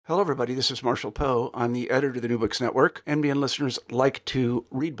Hello, everybody. This is Marshall Poe. I'm the editor of the New Books Network. NBN listeners like to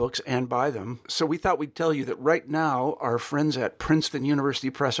read books and buy them. So we thought we'd tell you that right now, our friends at Princeton University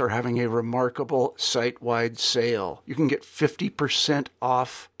Press are having a remarkable site-wide sale. You can get 50%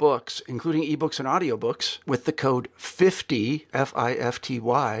 off books, including ebooks and audiobooks, with the code 50,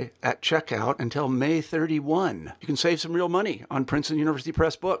 F-I-F-T-Y, at checkout until May 31. You can save some real money on Princeton University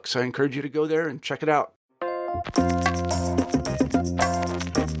Press books. I encourage you to go there and check it out.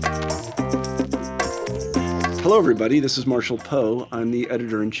 Hello, everybody. This is Marshall Poe. I'm the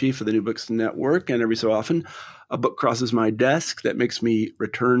editor-in-chief of the New Books Network, and every so often, a book crosses my desk that makes me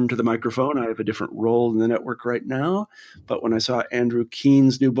return to the microphone. I have a different role in the network right now, but when I saw Andrew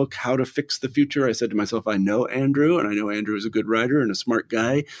Keene's new book, How to Fix the Future, I said to myself, I know Andrew, and I know Andrew is a good writer and a smart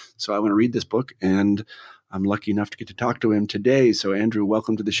guy, so I want to read this book, and I'm lucky enough to get to talk to him today. So, Andrew,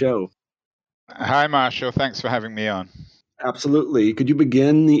 welcome to the show. Hi, Marshall. Thanks for having me on. Absolutely. Could you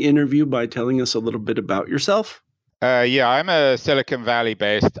begin the interview by telling us a little bit about yourself? I'm a Silicon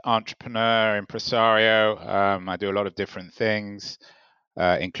Valley-based entrepreneur, impresario. I do a lot of different things,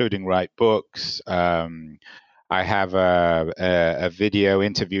 including write books. I have a video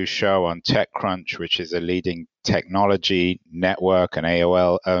interview show on TechCrunch, which is a leading technology network, an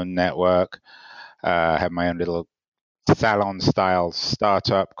AOL-owned network. I have my own little salon-style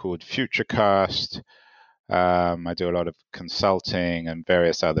startup called Futurecast. I do a lot of consulting and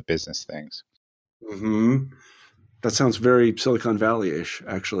various other business things. Mm-hmm. That sounds very Silicon Valley-ish,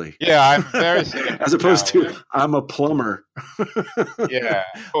 actually. Yeah, I'm very as opposed to I'm a plumber. Yeah,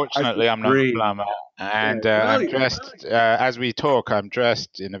 fortunately, I'm not a plumber. And I'm dressed, as we talk, I'm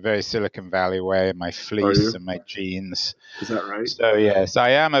dressed in a very Silicon Valley way, my fleece and my jeans. Is that right? So, yes,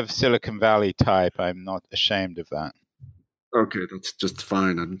 I am of Silicon Valley type. I'm not ashamed of that. Okay, that's just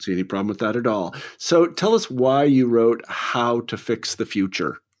fine. I don't see any problem with that at all. So tell us why you wrote How to Fix the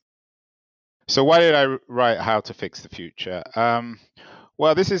Future. So why did I write How to Fix the Future?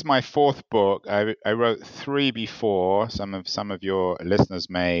 Well, this is my fourth book. I wrote three before. Some of your listeners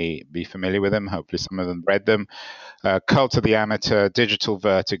may be familiar with them. Hopefully some of them read them. Cult of the Amateur, Digital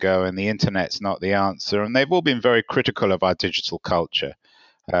Vertigo, and The Internet's Not the Answer. And they've all been very critical of our digital culture.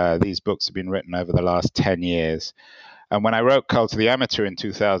 These books have been written over the last 10 years. And when I wrote Cult of the Amateur in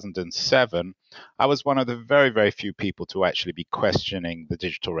 2007, I was one of the very, very few people to actually be questioning the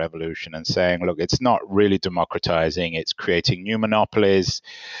digital revolution and saying, look, it's not really democratizing. It's creating new monopolies.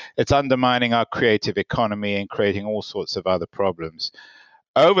 It's undermining our creative economy and creating all sorts of other problems.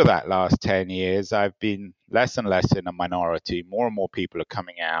 Over that last 10 years, I've been less and less in a minority. More and more people are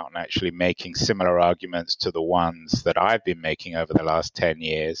coming out and actually making similar arguments to the ones that I've been making over the last 10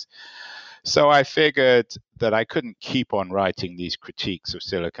 years. So I figured that I couldn't keep on writing these critiques of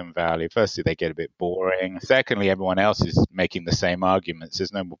Silicon Valley. Firstly, they get a bit boring. Secondly, everyone else is making the same arguments.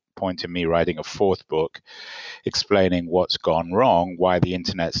 There's no point in me writing a fourth book explaining what's gone wrong, why the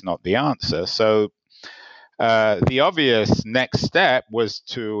internet's not the answer. So the obvious next step was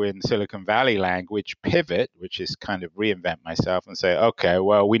to, in Silicon Valley language, pivot, which is kind of reinvent myself and say, okay,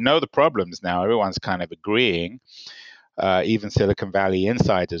 well, we know the problems now. Everyone's kind of agreeing. Even Silicon Valley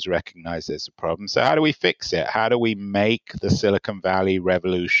insiders recognize there's a problem. So how do we fix it? How do we make the Silicon Valley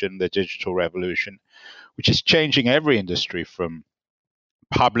revolution, the digital revolution, which is changing every industry from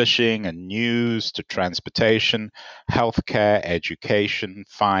publishing and news to transportation, healthcare, education,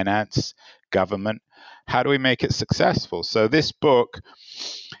 finance, government? How do we make it successful? So this book,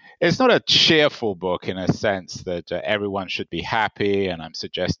 it's not a cheerful book in a sense that everyone should be happy, and I'm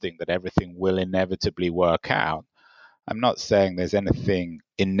suggesting that everything will inevitably work out. I'm not saying there's anything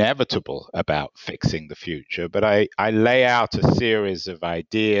inevitable about fixing the future, but I lay out a series of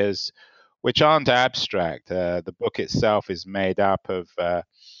ideas which aren't abstract. The book itself is made up of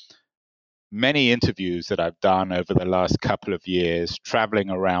many interviews that I've done over the last couple of years,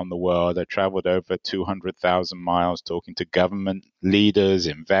 traveling around the world. I traveled over 200,000 miles talking to government leaders,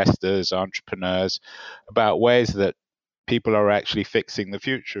 investors, entrepreneurs about ways that people are actually fixing the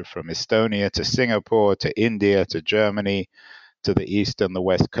future, from Estonia to Singapore to India to Germany to the east and the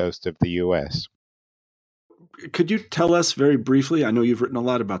west coast of the US. Could you tell us very briefly, I know you've written a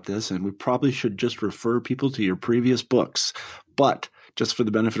lot about this, and we probably should just refer people to your previous books, but just for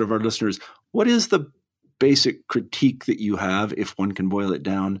the benefit of our listeners, what is the basic critique that you have, if one can boil it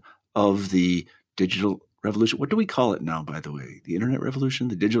down, of the digital revolution? What do we call it now, by the way? The internet revolution,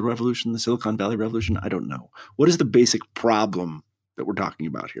 the digital revolution, the Silicon Valley revolution? I don't know. What is the basic problem that we're talking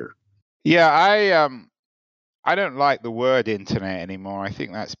about here? Yeah, I don't like the word internet anymore. I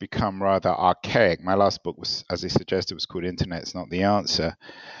think that's become rather archaic. My last book was, as I suggested, was called Internet's Not the Answer.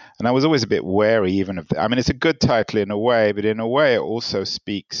 And I was always a bit wary even of I mean, it's a good title in a way, but in a way it also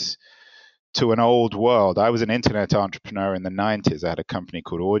speaks to an old world. I was an internet entrepreneur in the 90s. I had a company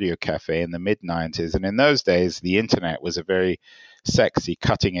called Audio Cafe in the mid 90s. And in those days, the internet was a very sexy,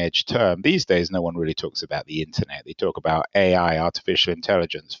 cutting edge term. These days, no one really talks about the internet. They talk about AI, artificial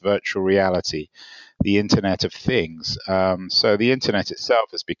intelligence, virtual reality, the Internet of Things. So the internet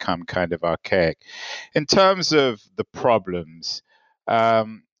itself has become kind of archaic. In terms of the problems, I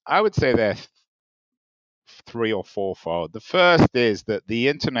would say they're three or fourfold. The first is that the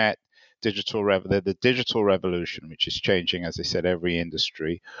internet the digital revolution, which is changing, as I said, every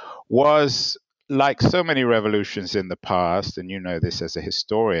industry, was like so many revolutions in the past, and you know this as a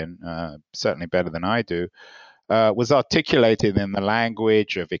historian, certainly better than I do, was articulated in the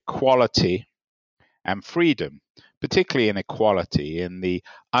language of equality and freedom, particularly inequality, in the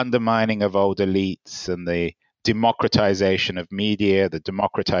undermining of old elites and the democratization of media, the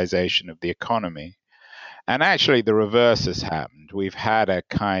democratization of the economy. And actually, the reverse has happened. We've had a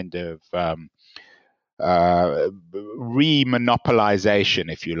kind of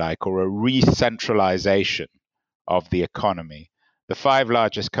re-monopolization, if you like, or a re-centralization of the economy. The 5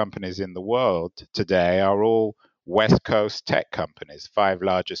 largest companies in the world today are all West Coast tech companies, 5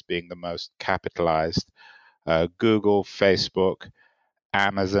 largest being the most capitalized: Google, Facebook,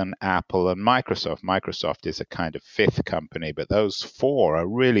 Amazon, Apple, and Microsoft. Microsoft is a kind of 5th company, but those 4 are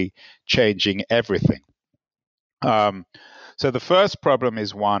really changing everything. So the first problem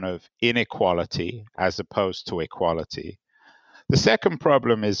is one of inequality as opposed to equality. The second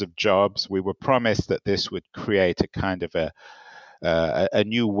problem is of jobs. We were promised that this would create a kind of a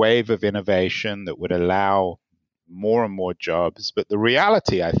new wave of innovation that would allow more and more jobs. But the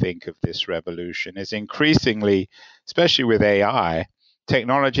reality, I think, of this revolution is increasingly, especially with AI,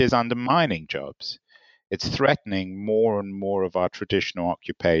 technology is undermining jobs. It's threatening more and more of our traditional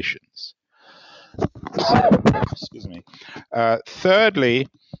occupations. Excuse me. Thirdly,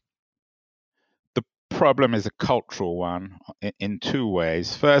 the problem is a cultural one in 2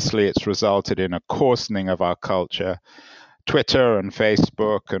 ways. Firstly, it's resulted in a coarsening of our culture. Twitter and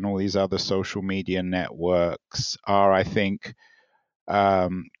Facebook and all these other social media networks are, I think,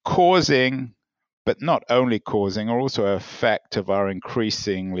 causing, but not only causing, are also an effect of our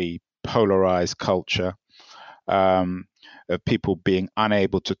increasingly polarized culture. Of people being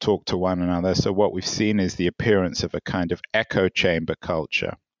unable to talk to one another. So what we've seen is the appearance of a kind of echo chamber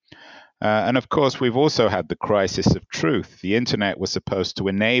culture. And of course, we've also had the crisis of truth. The internet was supposed to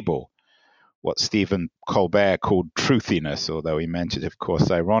enable what Stephen Colbert called truthiness, although he meant it, of course,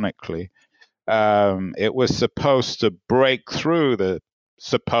 ironically. It was supposed to break through the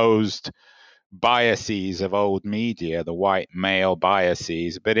supposed biases of old media, the white male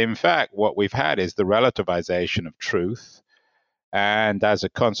biases. But in fact, what we've had is the relativization of truth, and as a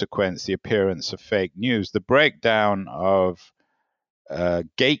consequence, the appearance of fake news, the breakdown of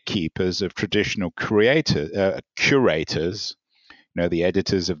gatekeepers of traditional curators, you know, the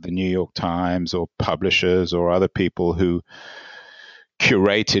editors of the New York Times or publishers or other people who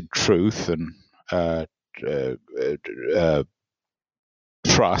curated truth and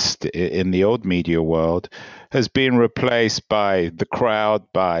trust in the old media world, has been replaced by the crowd,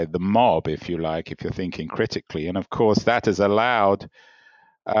 by the mob, if you like, if you're thinking critically. And of course, that has allowed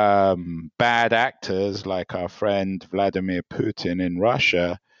bad actors like our friend Vladimir Putin in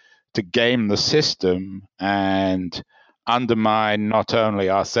Russia to game the system and undermine not only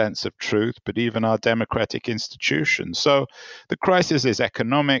our sense of truth, but even our democratic institutions. So the crisis is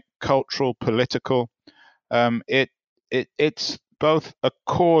economic, cultural, political. It's both a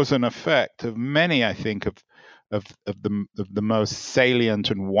cause and effect of many, I think, of the most salient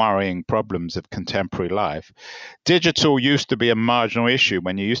and worrying problems of contemporary life. Digital used to be a marginal issue.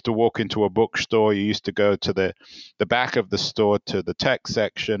 When you used to walk into a bookstore, you used to go to the back of the store to the tech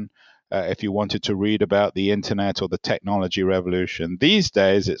section if you wanted to read about the internet or the technology revolution. These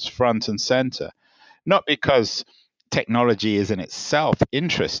days, it's front and center, not because technology is in itself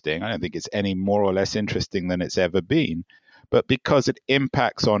interesting. I don't think it's any more or less interesting than it's ever been, but because it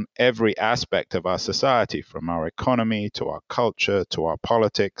impacts on every aspect of our society, from our economy to our culture to our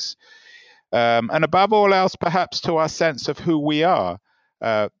politics, and above all else, perhaps to our sense of who we are.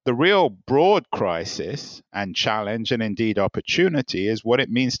 The real broad crisis and challenge, and indeed opportunity, is what it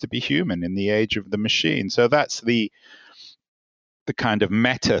means to be human in the age of the machine. So that's the kind of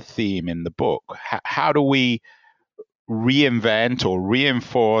meta theme in the book. How do we reinvent or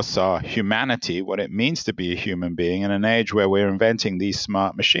reinforce our humanity, what it means to be a human being in an age where we're inventing these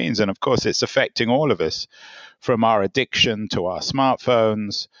smart machines. And of course, it's affecting all of us, from our addiction to our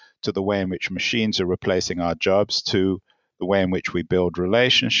smartphones, to the way in which machines are replacing our jobs, to the way in which we build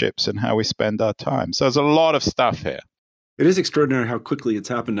relationships and how we spend our time. So there's a lot of stuff here. It is extraordinary how quickly it's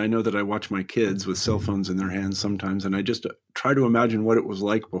happened. I know that I watch my kids with cell phones in their hands sometimes, and I just try to imagine what it was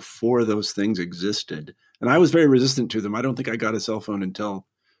like before those things existed. And I was very resistant to them. I don't think I got a cell phone until,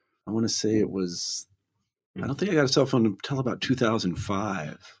 I want to say it was, I don't think I got a cell phone until about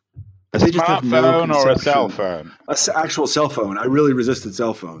 2005. A They just have no smartphone or a conception. cell phone? Actual cell phone. I really resisted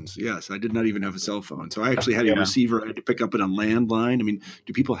cell phones. Yes, I did not even have a cell phone. So I actually had a Yeah. receiver. I had to pick up it on landline. I mean,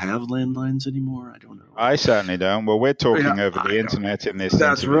 do people have landlines anymore? I don't know. I certainly don't. Well, we're talking Yeah, over I the know. internet in this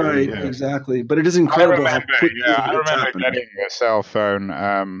That's interview, right. yeah. Exactly. But it is incredible how quickly I it's remember happened. getting a cell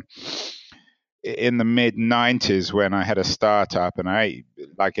phone in the mid-90s when I had a startup, and I,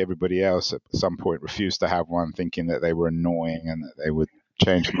 like everybody else, at some point refused to have one, thinking that they were annoying and that they would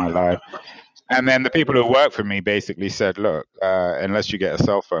change my life. And then the people who worked for me basically said, look, unless you get a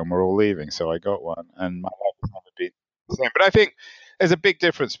cell phone, we're all leaving. So I got one, and my life has never been the same. But I think there's a big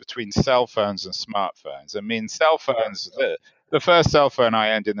difference between cell phones and smartphones. I mean, cell phones, the first cell phone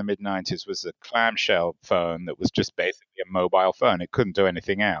I owned in the mid-90s was a clamshell phone that was just basically a mobile phone. It couldn't do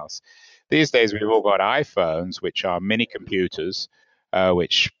anything else. These days, we've all got iPhones, which are mini computers,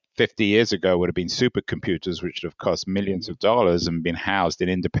 which 50 years ago would have been supercomputers, which would have cost millions of dollars and been housed in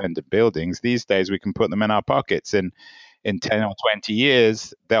independent buildings. These days, we can put them in our pockets. In 10 or 20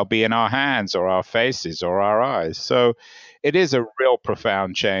 years, they'll be in our hands or our faces or our eyes. So it is a real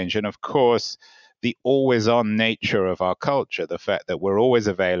profound change. And of course, the always-on nature of our culture, the fact that we're always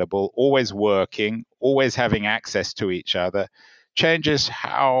available, always working, always having access to each other, changes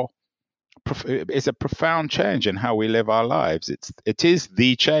how it's a profound change in how we live our lives. It is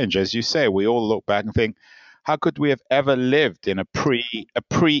the change, as you say. We all look back and think, how could we have ever lived in a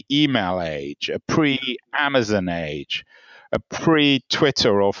pre-email age, a pre-Amazon age, a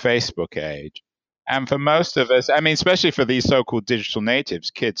pre-Twitter or Facebook age? And for most of us, I mean, especially for these so-called digital natives,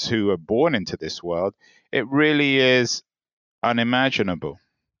 kids who are born into this world, it really is unimaginable.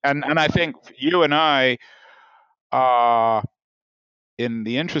 And I think you and I are in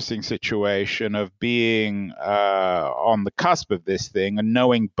the interesting situation of being on the cusp of this thing and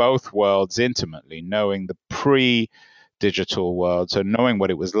knowing both worlds intimately, knowing the pre-digital world, so knowing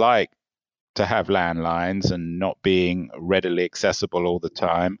what it was like to have landlines and not being readily accessible all the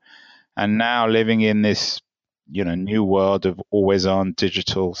time, and now living in this, new world of always-on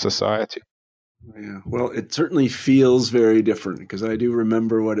digital society. Yeah. Well, it certainly feels very different because I do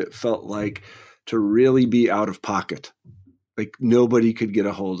remember what it felt like to really be out of pocket. Like nobody could get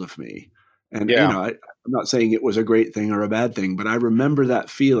a hold of me. And, I'm not saying it was a great thing or a bad thing, but I remember that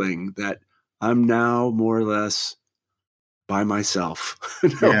feeling that I'm now more or less by myself.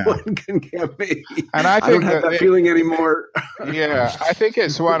 No one can get me. And I don't have that feeling anymore. Yeah, I think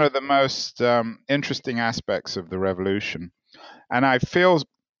it's one of the most interesting aspects of the revolution. And I feel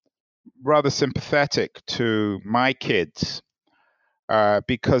rather sympathetic to my kids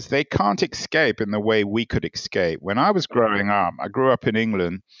because they can't escape in the way we could escape. When I was growing up, I grew up in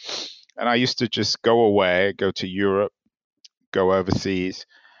England, and I used to just go away, go to Europe, go overseas,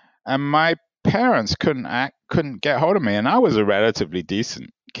 and my parents couldn't get hold of me. And I was a relatively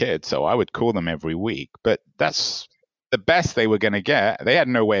decent kid, so I would call them every week. But that's the best they were going to get. They had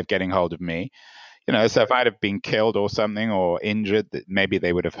no way of getting hold of me. So if I'd have been killed or something or injured, maybe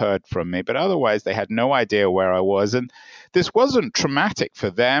they would have heard from me. But otherwise, they had no idea where I was. And this wasn't traumatic for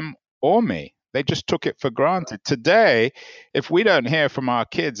them or me. They just took it for granted. Today, if we don't hear from our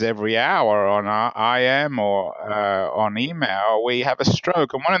kids every hour on our IM or on email, we have a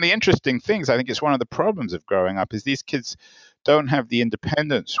stroke. And one of the interesting things, I think it's one of the problems of growing up, is these kids don't have the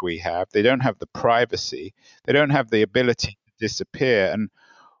independence we have. They don't have the privacy. They don't have the ability to disappear. And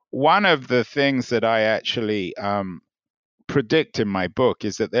one of the things that I actually predict in my book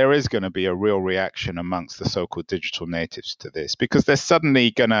is that there is going to be a real reaction amongst the so-called digital natives to this, because they're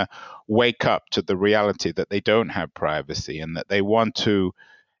suddenly going to wake up to the reality that they don't have privacy and that they want to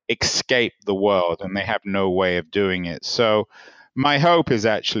escape the world and they have no way of doing it. So my hope is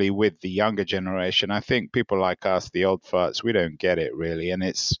actually with the younger generation. I think people like us, the old farts, we don't get it really. And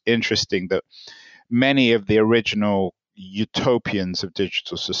it's interesting that many of the original utopians of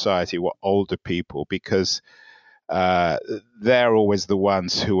digital society were older people, because they're always the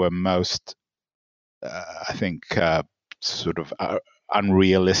ones who are most, I think, sort of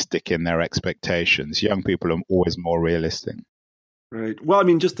unrealistic in their expectations. Young people are always more realistic. Right. Well, I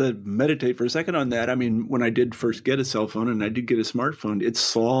mean, just to meditate for a second on that, I mean, when I did first get a cell phone and I did get a smartphone, it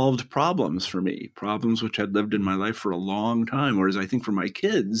solved problems for me, problems which had lived in my life for a long time. Whereas I think for my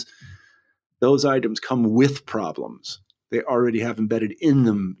kids, those items come with problems. They already have embedded in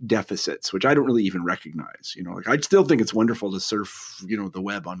them deficits, which I don't really even recognize. Like I still think it's wonderful to surf, the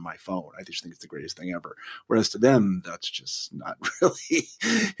web on my phone. I just think it's the greatest thing ever. Whereas to them, that's just not really.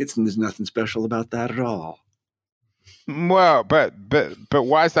 There's nothing special about that at all. Well, but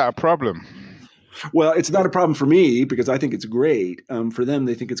why is that a problem? Well, it's not a problem for me because I think it's great. For them,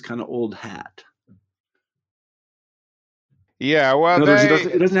 they think it's kind of old hat. Yeah, well, in other words,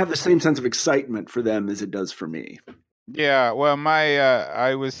 it doesn't have the same sense of excitement for them as it does for me. Yeah, well,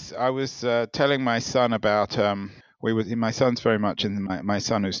 I was telling my son about my son's very much in my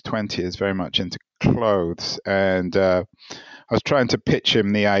son who's 20 is very much into clothes, and I was trying to pitch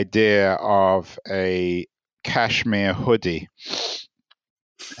him the idea of a cashmere hoodie.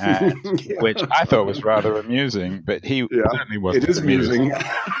 Which I thought was rather amusing, but he certainly wasn't. It is amusing.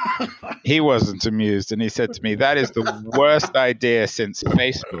 He wasn't amused, and he said to me, "That is the worst idea since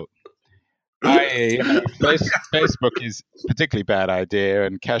Facebook." Facebook is a particularly bad idea,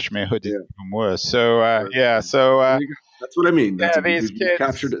 and cashmere hoodie is even worse. So that's what I mean. That's these kids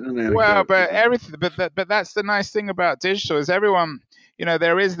captured it in an anecdote. Well, but that's the nice thing about digital is everyone.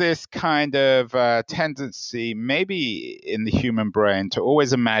 There is this kind of tendency, maybe in the human brain, to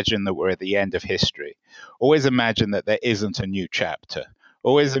always imagine that we're at the end of history, always imagine that there isn't a new chapter,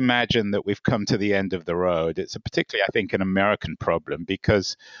 always imagine that we've come to the end of the road. It's particularly, I think, an American problem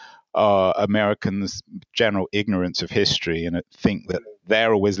because Americans' general ignorance of history and think that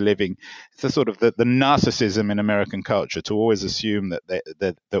they're always living. It's the sort of the narcissism in American culture to always assume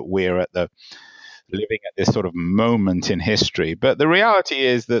that we're at the living at this sort of moment in history. But the reality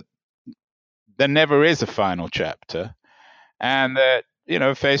is that there never is a final chapter, and that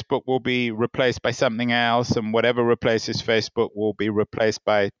Facebook will be replaced by something else, and whatever replaces Facebook will be replaced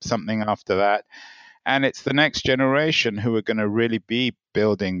by something after that. And it's the next generation who are going to really be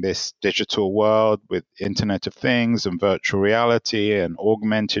building this digital world with Internet of Things and virtual reality and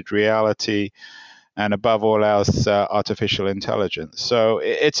augmented reality, and above all else, artificial intelligence. So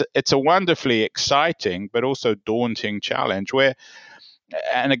it's a wonderfully exciting but also daunting challenge where,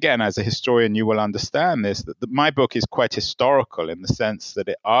 and again, as a historian, you will understand this, that my book is quite historical in the sense that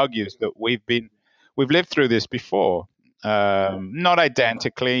it argues that we've lived through this before. Not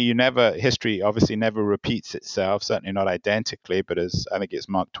identically. History obviously never repeats itself, certainly not identically, but as I think it's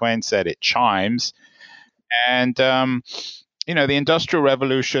Mark Twain said, it chimes. And the Industrial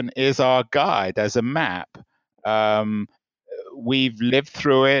Revolution is our guide as a map. We've lived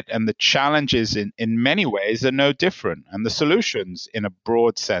through it, and the challenges in many ways are no different, and the solutions in a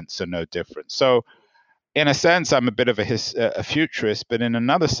broad sense are no different. So in a sense, I'm a bit of a futurist, but in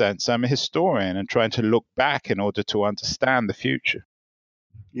another sense, I'm a historian and trying to look back in order to understand the future.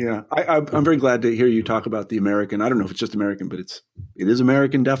 Yeah, I'm very glad to hear you talk about the American. I don't know if it's just American, but it is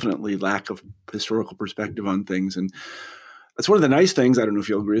American, definitely, lack of historical perspective on things. And that's one of the nice things. I don't know if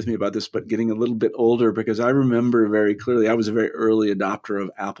you'll agree with me about this, but getting a little bit older, because I remember very clearly, I was a very early adopter of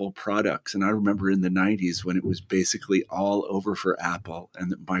Apple products. And I remember in the 90s when it was basically all over for Apple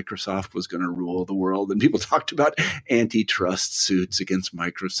and that Microsoft was going to rule the world. And people talked about antitrust suits against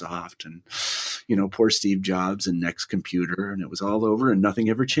Microsoft and, poor Steve Jobs and Next Computer. And it was all over and nothing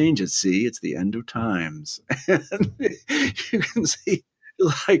ever changes. See, it's the end of times. And you can see.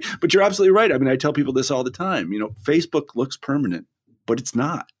 But you're absolutely right. I mean, I tell people this all the time. Facebook looks permanent, but it's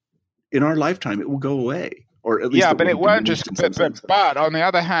not. In our lifetime, it will go away, or at least but it won't just. But on the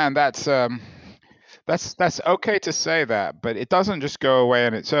other hand, that's okay to say that, but it doesn't just go away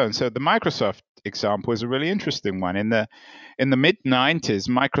on its own. So the Microsoft example is a really interesting one. In the mid 90s,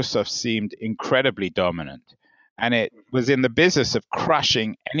 Microsoft seemed incredibly dominant, and it was in the business of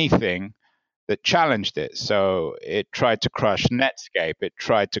crushing anything that challenged it. So it tried to crush Netscape. It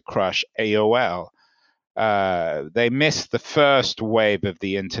tried to crush AOL. They missed the first wave of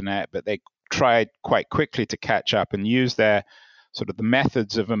the internet, but they tried quite quickly to catch up and use their sort of the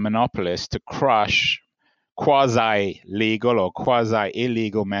methods of a monopolist to crush quasi-legal or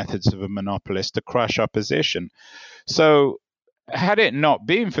quasi-illegal methods of a monopolist to crush opposition. So had it not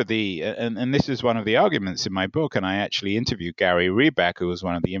been for and this is one of the arguments in my book, and I actually interviewed Gary Reback, who was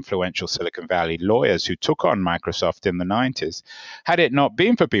one of the influential Silicon Valley lawyers who took on Microsoft in the 90s. Had it not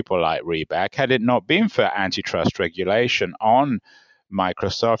been for people like Reback, had it not been for antitrust regulation on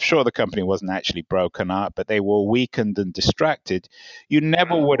Microsoft, sure, the company wasn't actually broken up, but they were weakened and distracted. You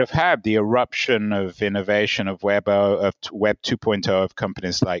never would have had the eruption of innovation of Web 2.0 of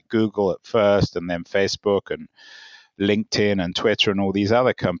companies like Google at first, and then Facebook and LinkedIn and Twitter and all these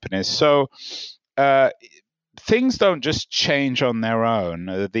other companies. So things don't just change on their own.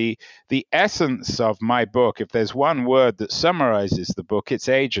 The essence of my book, if there's one word that summarizes the book, it's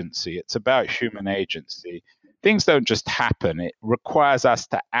agency. It's about human agency. Things don't just happen. It requires us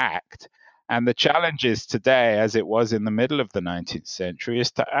to act. And the challenge is today, as it was in the middle of the 19th century,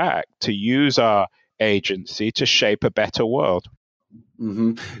 is to act, to use our agency to shape a better world.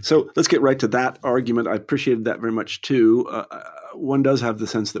 Mm-hmm. So let's get right to that argument. I appreciated that very much too. One does have the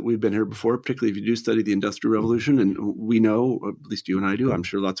sense that we've been here before, particularly if you do study the Industrial Revolution. And we know, at least you and I do, I'm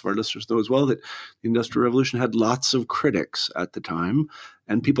sure lots of our listeners know as well, that the Industrial Revolution had lots of critics at the time.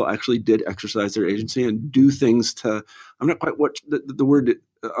 And people actually did exercise their agency and do things to, I'm not quite what the word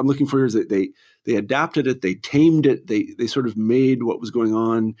I'm looking for is that they adapted it, they tamed it, they sort of made what was going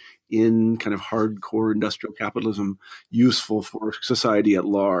on in kind of hardcore industrial capitalism useful for society at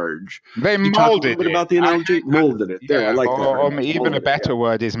large. They molded talk a little bit about the analogy? Molded it. There, I like that. Or even a better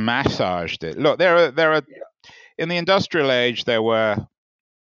word is massaged it. Look, there are in the industrial age, there were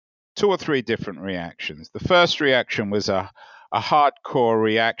 2 or 3 different reactions. The first reaction was a hardcore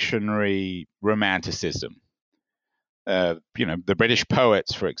reactionary romanticism. The British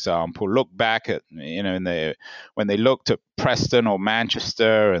poets, for example, look back at, when they looked at Preston or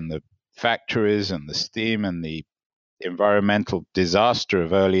Manchester and the factories and the steam and the environmental disaster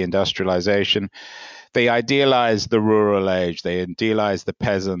of early industrialization, they idealized the rural age. They idealized the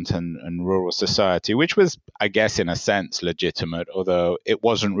peasant and rural society, which was, I guess, in a sense legitimate, although it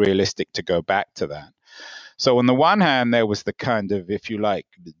wasn't realistic to go back to that. So on the one hand, there was the kind of, if you like,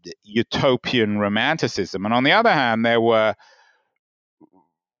 utopian romanticism. And on the other hand, there were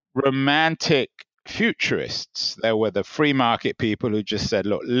romantic futurists. There were the free market people who just said,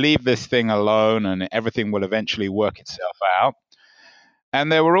 look, leave this thing alone and everything will eventually work itself out.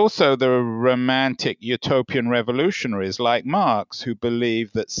 And there were also the romantic utopian revolutionaries like Marx, who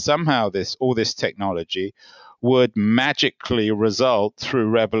believed that somehow all this technology would magically result through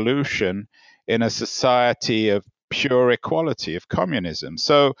revolution in a society of pure equality, of communism.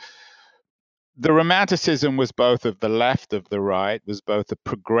 So the romanticism was both of the left, of the right, was both a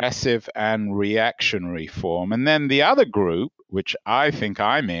progressive and reactionary form. And then the other group, which I think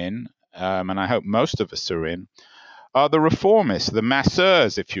I'm in, and I hope most of us are in, are the reformists, the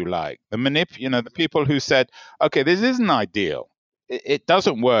masseurs, if you like, the people who said, okay, this isn't ideal. It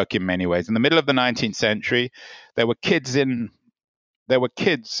doesn't work in many ways. In the middle of the 19th century, there were kids,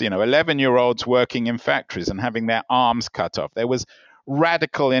 11-year-olds working in factories and having their arms cut off. There was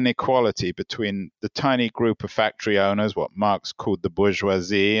radical inequality between the tiny group of factory owners, what Marx called the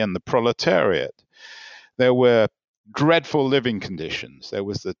bourgeoisie, and the proletariat. There were dreadful living conditions. There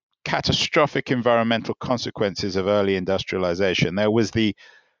was the catastrophic environmental consequences of early industrialization. There was the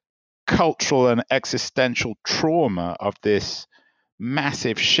cultural and existential trauma of this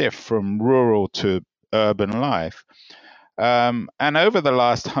massive shift from rural to urban life. And over the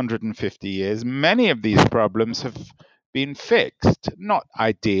last 150 years, many of these problems have been fixed, not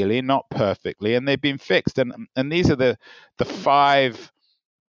ideally, not perfectly, and they've been fixed. And these are the 5,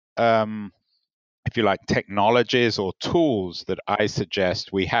 if you like, technologies or tools that I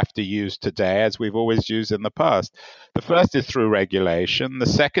suggest we have to use today as we've always used in the past. The first is through regulation. The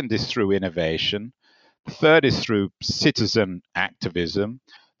second is through innovation. The third is through citizen activism.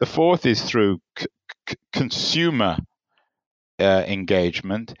 The fourth is through consumer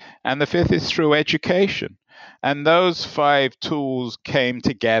engagement. And the fifth is through education. And those 5 tools came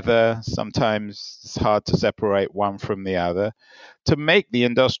together, sometimes it's hard to separate one from the other, to make the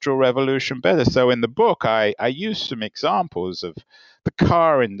Industrial Revolution better. So in the book, I use some examples of the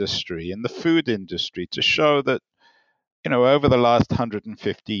car industry and the food industry to show that, over the last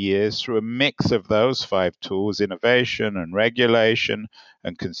 150 years, through a mix of those 5 tools, innovation and regulation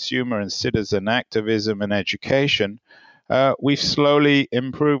and consumer and citizen activism and education, we've slowly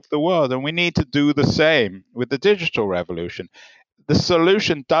improved the world, and we need to do the same with the digital revolution. The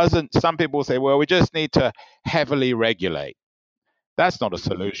solution some people say, well, we just need to heavily regulate. That's not a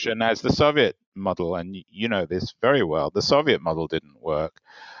solution, as the Soviet model, and you know this very well, the Soviet model didn't work.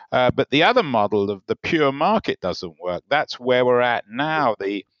 But the other model of the pure market doesn't work. That's where we're at now.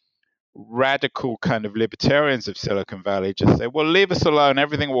 The radical kind of libertarians of Silicon Valley just say, well, leave us alone.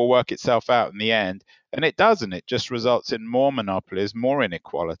 Everything will work itself out in the end. And it doesn't. It just results in more monopolies, more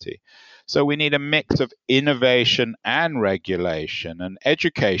inequality. So we need a mix of innovation and regulation. And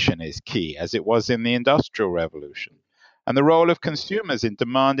education is key, as it was in the Industrial Revolution. And the role of consumers in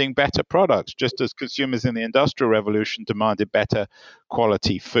demanding better products, just as consumers in the Industrial Revolution demanded better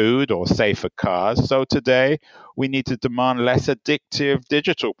quality food or safer cars. So today we need to demand less addictive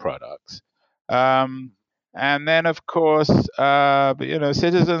digital products. And then, of course,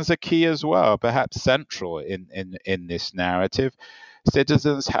 citizens are key as well, perhaps central in this narrative.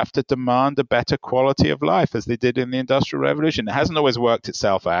 Citizens have to demand a better quality of life as they did in the Industrial Revolution. It hasn't always worked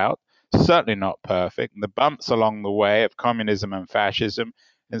itself out, certainly not perfect. And the bumps along the way of communism and fascism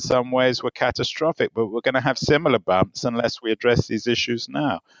in some ways were catastrophic, but we're going to have similar bumps unless we address these issues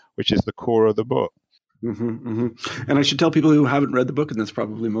now, which is the core of the book. And I should tell people who haven't read the book, and that's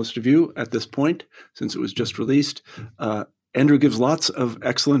probably most of you at this point, since it was just released, Andrew gives lots of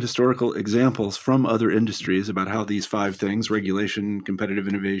excellent historical examples from other industries about how these 5 things, regulation, competitive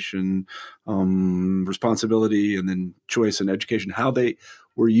innovation, responsibility, and then choice and education, how they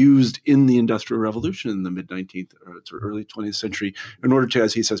were used in the Industrial Revolution in the mid-19th or early 20th century in order to,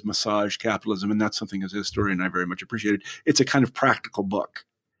 as he says, massage capitalism. And that's something as a historian I very much appreciated. It's a kind of practical book.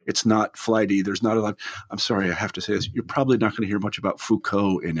 It's not flighty. There's not a lot. I'm sorry, I have to say this. You're probably not going to hear much about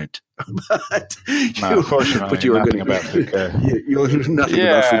Foucault in it. Unfortunately, you are nothing about Foucault. You'll hear nothing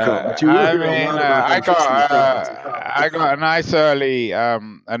about Foucault. But you will hear a lot about I got a nice early,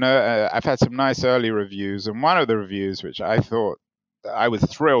 I've had some nice early reviews, and one of the reviews, which I thought I was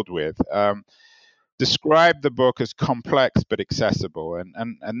thrilled with, described the book as complex but accessible,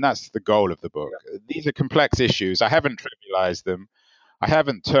 and that's the goal of the book. These are complex issues. I haven't trivialized them. I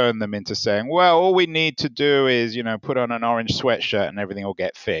haven't turned them into saying, well, all we need to do is, put on an orange sweatshirt and everything will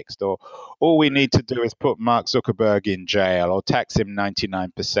get fixed. Or all we need to do is put Mark Zuckerberg in jail or tax him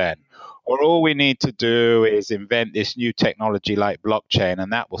 99%. Or all we need to do is invent this new technology like blockchain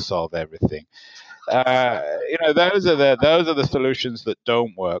and that will solve everything. Those are the solutions that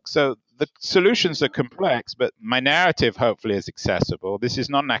don't work. So the solutions are complex, but my narrative hopefully is accessible. This is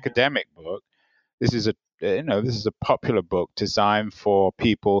not an academic book. This is a popular book designed for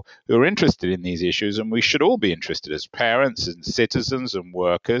people who are interested in these issues, and we should all be interested as parents and citizens and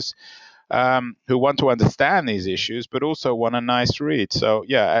workers who want to understand these issues, but also want a nice read. So,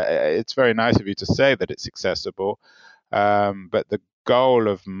 yeah, it's very nice of you to say that it's accessible, but the goal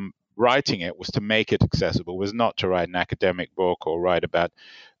of writing it was to make it accessible, was not to write an academic book or write about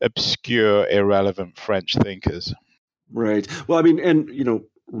obscure, irrelevant French thinkers. Right. Well, I mean, and,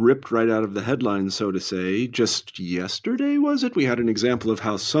 ripped right out of the headlines, so to say. Just yesterday, was it? We had an example of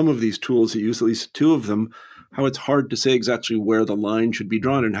how some of these tools, at least 2 of them, how it's hard to say exactly where the line should be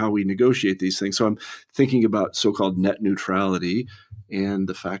drawn and how we negotiate these things. So I'm thinking about so-called net neutrality and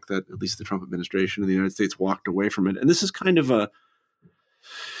the fact that at least the Trump administration in the United States walked away from it. And this is kind of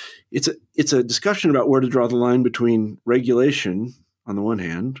it's a discussion about where to draw the line between regulation on the one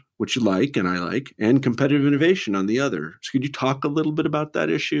hand, which you like and I like, and competitive innovation on the other. So could you talk a little bit about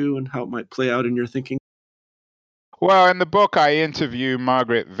that issue and how it might play out in your thinking? Well, in the book, I interview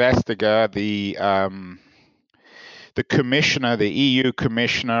Margrethe Vestager, the commissioner, the EU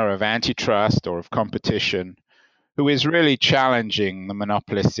commissioner of antitrust or of competition, who is really challenging the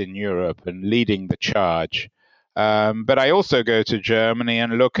monopolists in Europe and leading the charge. But I also go to Germany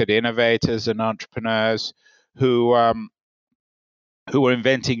and look at innovators and entrepreneurs who are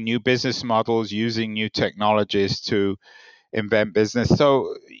inventing new business models, using new technologies to invent business.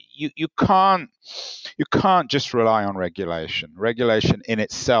 So you can't just rely on regulation. Regulation in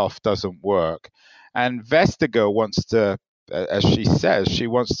itself doesn't work. And Vestager wants to, as she says, she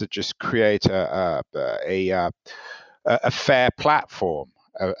wants to just create a fair platform,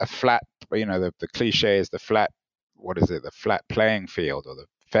 a flat. The cliche is the flat. What is it? The flat playing field or the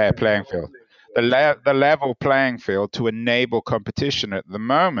fair playing field. The level playing field to enable competition. At the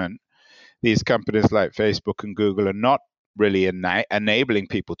moment, these companies like Facebook and Google are not really enabling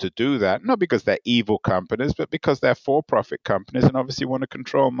people to do that, not because they're evil companies, but because they're for-profit companies and obviously want to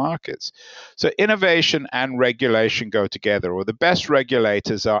control markets. So innovation and regulation go together, or the best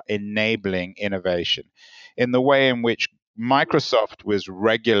regulators are enabling innovation in the way in which Microsoft was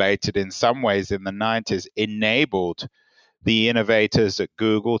regulated in some ways in the 90s, enabled the innovators at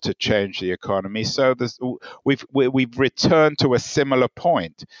Google to change the economy. So we've returned to a similar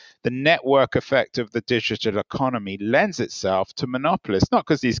point. The network effect of the digital economy lends itself to monopolists, not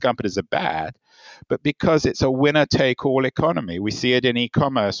because these companies are bad, but because it's a winner-take-all economy. We see it in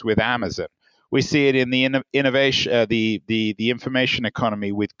e-commerce with Amazon. We see it in the innovation, the information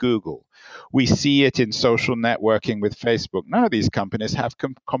economy with Google. We see it in social networking with Facebook. None of these companies have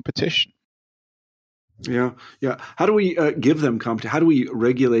competition. Yeah. How do we give them competition? How do we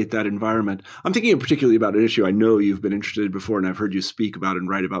regulate that environment? I'm thinking particularly about an issue I know you've been interested in before, and I've heard you speak about and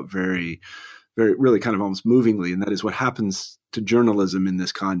write about very, very, really kind of almost movingly, and that is what happens to journalism in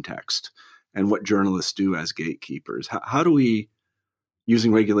this context and what journalists do as gatekeepers. How do we,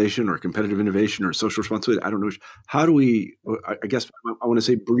 using regulation or competitive innovation or social responsibility, I don't know, how do we, I guess I want to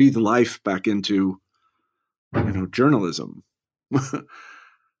say, breathe life back into journalism.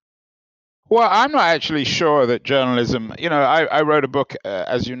 Well, I'm not actually sure that journalism, I wrote a book,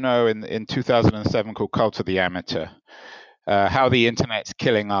 as you know, in 2007 called Cult of the Amateur, How the Internet's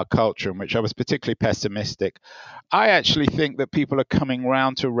Killing Our Culture, in which I was particularly pessimistic. I actually think that people are coming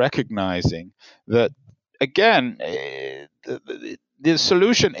around to recognizing that, again, the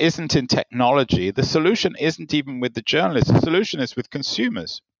solution isn't in technology. The solution isn't even with the journalists. The solution is with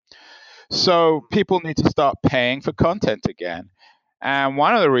consumers. So people need to start paying for content again. And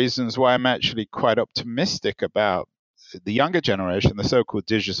one of the reasons why I'm actually quite optimistic about the younger generation, the so-called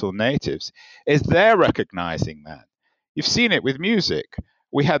digital natives, is they're recognizing that. You've seen it with music.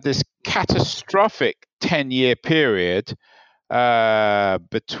 We had this catastrophic 10-year period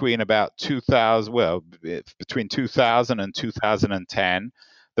between about 2000, between 2000 and 2010,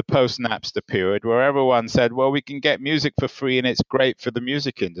 the post-Napster period, where everyone said, well, we can get music for free and it's great for the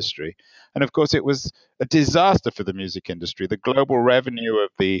music industry. And of course, it was a disaster for the music industry. The global revenue of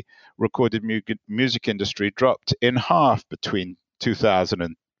the recorded music industry dropped in half between 2000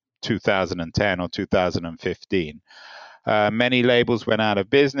 and 2010 or 2015. Many labels went out of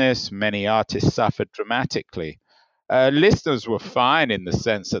business. Many artists suffered dramatically. Listeners were fine in the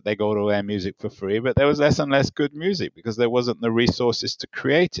sense that they got all their music for free, but there was less and less good music because there wasn't the resources to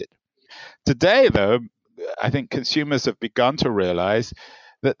create it. Today, though, I think consumers have begun to realize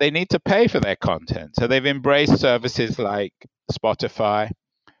that they need to pay for their content. So they've embraced services like Spotify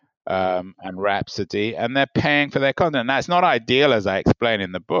and Rhapsody, and they're paying for their content. And that's not ideal, as I explain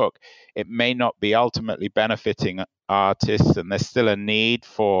in the book. It may not be ultimately benefiting artists, and there's still a need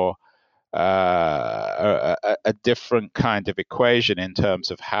for a different kind of equation in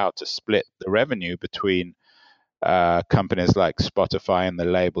terms of how to split the revenue between companies like Spotify and the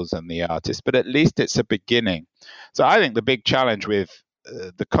labels and the artists, but at least it's a beginning. So I think the big challenge with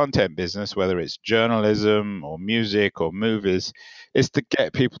the content business, whether it's journalism or music or movies, is to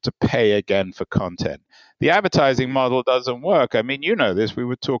get people to pay again for content. The advertising model doesn't work. I mean, you know this. We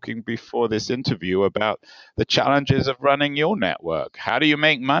were talking before this interview about the challenges of running your network. How do you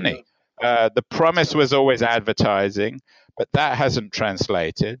make money? The promise was always advertising, but that hasn't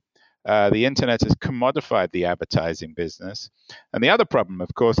translated. The internet has commodified the advertising business. And the other problem,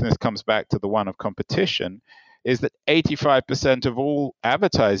 of course, and this comes back to the one of competition, is that 85% of all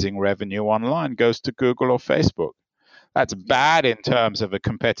advertising revenue online goes to Google or Facebook. That's bad in terms of a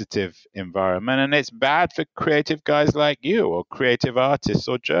competitive environment, and it's bad for creative guys like you or creative artists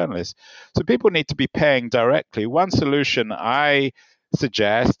or journalists. So people need to be paying directly. One solution I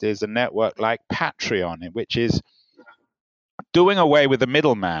suggest is a network like Patreon, which is doing away with the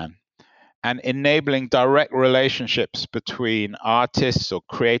middleman and enabling direct relationships between artists or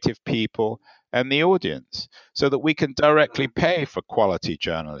creative people and the audience so that we can directly pay for quality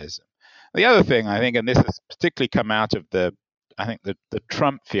journalism. The other thing, I think, and this has particularly come out of the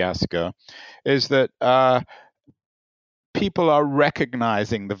Trump fiasco, is that people are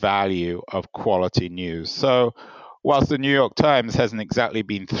recognizing the value of quality news. So whilst the New York Times hasn't exactly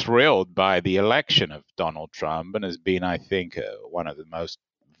been thrilled by the election of Donald Trump and has been, I think, one of the most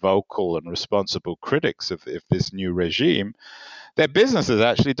vocal and responsible critics of this new regime, their business has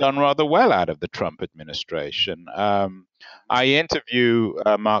actually done rather well out of the Trump administration. I interview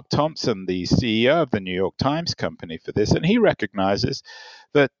Mark Thompson, the CEO of the New York Times Company, for this, and he recognizes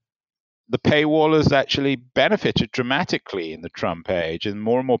that the paywall has actually benefited dramatically in the Trump age, and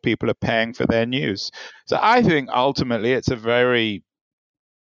more people are paying for their news. So I think ultimately it's a very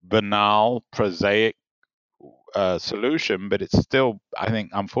banal, prosaic solution, but it's still, I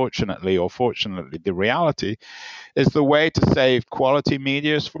think, unfortunately or fortunately, the reality is the way to save quality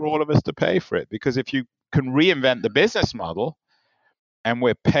media is for all of us to pay for it. Because if you can reinvent the business model and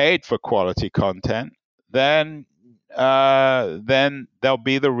we're paid for quality content, then there'll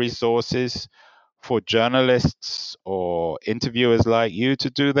be the resources for journalists or interviewers like you to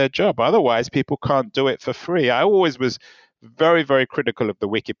do their job. Otherwise, people can't do it for free. I always was very, very critical of the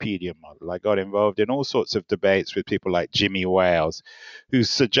Wikipedia model. I got involved in all sorts of debates with people like Jimmy Wales, who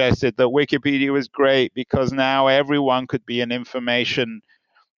suggested that Wikipedia was great because now everyone could be an information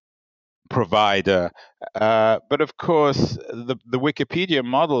provider. But of course, the Wikipedia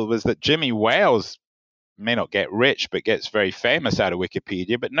model was that Jimmy Wales may not get rich, but gets very famous out of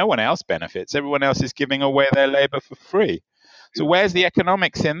Wikipedia, but no one else benefits. Everyone else is giving away their labor for free. So where's the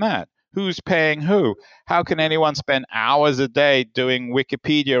economics in that? Who's paying who? How can anyone spend hours a day doing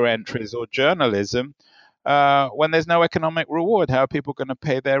Wikipedia entries or journalism when there's no economic reward? How are people going to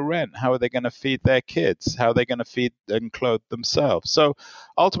pay their rent? How are they going to feed their kids? How are they going to feed and clothe themselves? So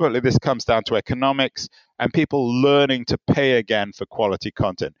ultimately, this comes down to economics and people learning to pay again for quality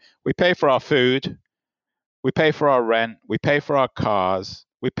content. We pay for our food. We pay for our rent. We pay for our cars.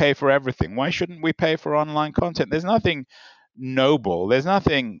 We pay for everything. Why shouldn't we pay for online content? There's nothing noble. There's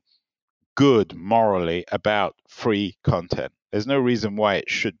nothing good morally about free content. There's no reason why it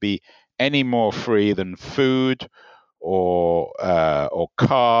should be any more free than food or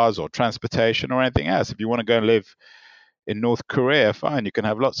cars or transportation or anything else. If you want to go and live in North Korea, fine, you can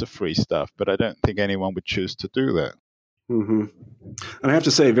have lots of free stuff, but I don't think anyone would choose to do that. Mm-hmm. And I have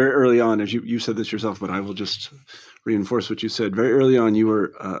to say, very early on, as you said this yourself, but I will just reinforce what you said. Very early on, you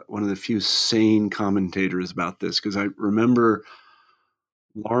were one of the few sane commentators about this, because I remember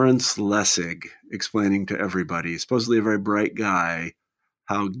Lawrence Lessig explaining to everybody, supposedly a very bright guy,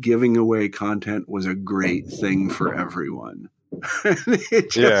 how giving away content was a great thing for everyone. It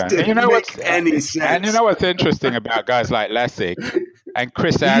just didn't make any sense. And you know what's interesting about guys like Lessig and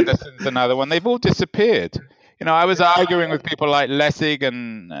Chris Anderson's another one? They've all disappeared. I was arguing with people like Lessig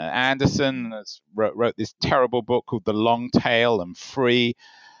and Anderson, wrote this terrible book called The Long Tail and Free.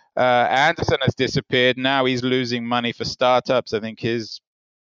 Anderson has disappeared. Now he's losing money for startups. I think his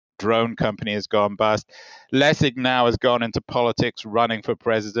drone company has gone bust. Lessig now has gone into politics, running for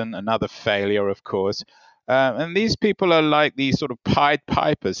president, another failure, of course. And these people are like these sort of Pied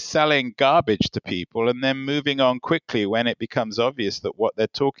Pipers selling garbage to people and then moving on quickly when it becomes obvious that what they're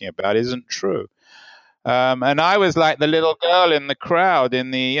talking about isn't true. And I was like the little girl in the crowd in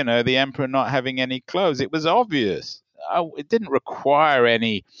the emperor not having any clothes. It was obvious. It didn't require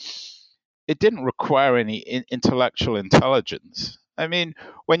any intellectual intelligence. I mean,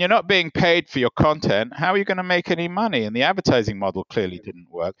 when you're not being paid for your content, how are you going to make any money? And the advertising model clearly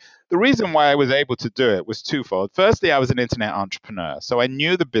didn't work. The reason why I was able to do it was twofold. Firstly, I was an internet entrepreneur, so I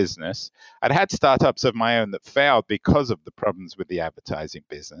knew the business. I'd had startups of my own that failed because of the problems with the advertising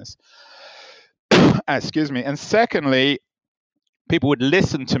business. Excuse me. And secondly, people would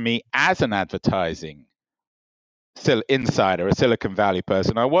listen to me as an advertising insider, a Silicon Valley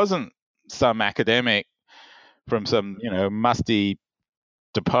person. I wasn't some academic from some, musty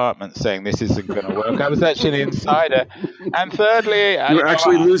department saying this isn't going to work. I was actually an insider. And thirdly, you're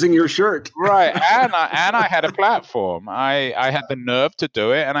actually losing your shirt. Right. And I had a platform. I had the nerve to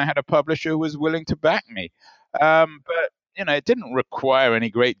do it, and I had a publisher who was willing to back me. But it didn't require any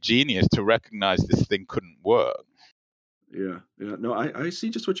great genius to recognize this thing couldn't work. Yeah. No, I see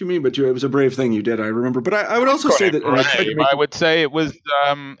just what you mean, but it was a brave thing you did. I remember. But I would also say that I would say it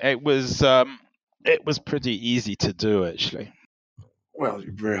was pretty easy to do, actually. Well,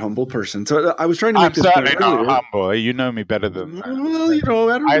 you're a very humble person. So I was trying to make this point earlier. I'm certainly not humble. You know me better than that. Well,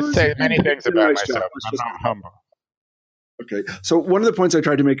 I say many things about myself. I'm not humble. Okay. So one of the points I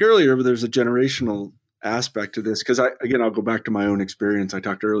tried to make earlier, but there's a generational aspect to this, because I'll go back to my own experience. I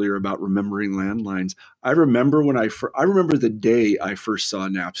talked earlier about remembering landlines. I remember the day I first saw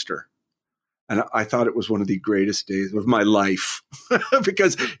Napster, and I thought it was one of the greatest days of my life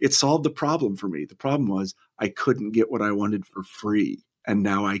because it solved the problem for me. The problem was I couldn't get what I wanted for free, and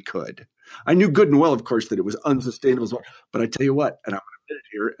now I could. I knew good and well, of course, that it was unsustainable as well. But I tell you what, and I'm going to admit it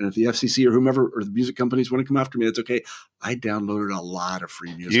here, and if the FCC or whomever or the music companies want to come after me, that's okay. I downloaded a lot of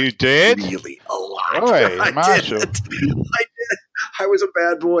free music. You did? Really, a lot. Boy, Marshall. I did. I was a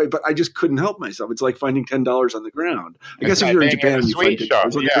bad boy, but I just couldn't help myself. It's like finding $10 on the ground. I guess if you're in Japan, you find $10 on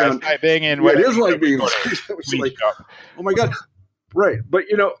the ground. It's like being in. It is like being in a sweet shop. Oh my God. Right. But,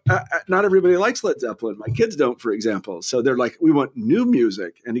 not everybody likes Led Zeppelin. My kids don't, for example. So they're like, we want new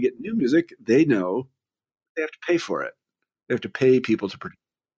music. And to get new music, they know they have to pay for it. They have to pay people to produce.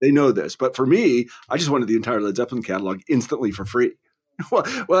 They know this. But for me, I just wanted the entire Led Zeppelin catalog instantly for free.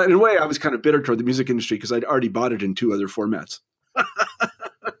 Well, in a way, I was kind of bitter toward the music industry because I'd already bought it in 2 other formats.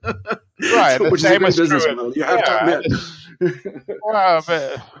 Right. So, which is a great business model. You have to admit. Well,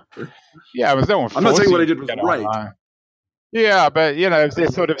 but I'm not saying what I did was right. Online. Yeah, but it's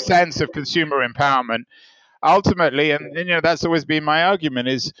this sort of sense of consumer empowerment, ultimately, and that's always been my argument: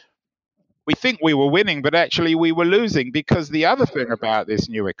 is we think we were winning, but actually we were losing, because the other thing about this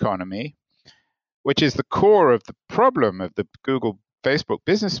new economy, which is the core of the problem of the Google Facebook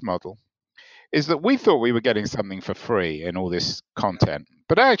business model, is that we thought we were getting something for free in all this content.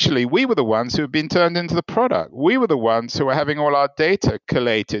 But actually, we were the ones who have been turned into the product. We were the ones who were having all our data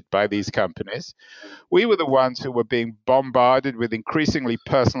collated by these companies. We were the ones who were being bombarded with increasingly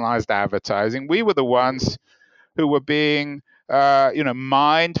personalized advertising. We were the ones who were being,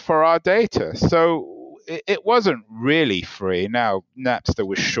 mined for our data. So it wasn't really free. Now, Napster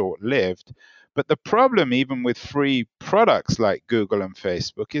was short-lived. But the problem, even with free products like Google and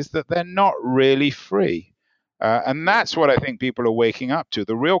Facebook, is that they're not really free. And that's what I think people are waking up to.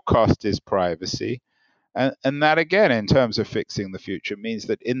 The real cost is privacy. And that, again, in terms of fixing the future, means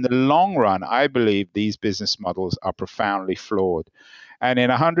that in the long run, I believe these business models are profoundly flawed. And in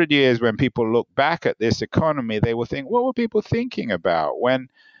 100 years, when people look back at this economy, they will think, what were people thinking about?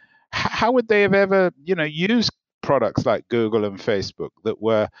 How would they have ever, used products like Google and Facebook that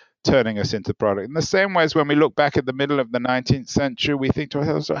were turning us into product? In the same way as when we look back at the middle of the 19th century, we think to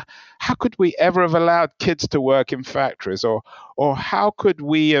ourselves, how could we ever have allowed kids to work in factories? Or how could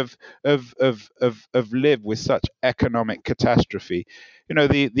we have lived with such economic catastrophe?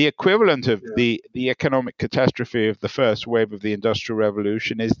 The equivalent of the economic catastrophe of the first wave of the Industrial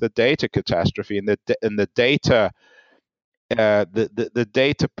Revolution is the data catastrophe and the data the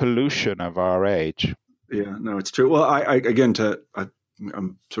data pollution of our age. Yeah, no, it's true. Well,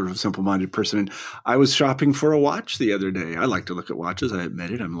 I'm sort of a simple-minded person, and I was shopping for a watch the other day. I like to look at watches. I admit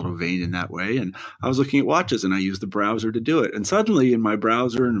it. I'm a little vain in that way. And I was looking at watches, and I used the browser to do it. And suddenly, in my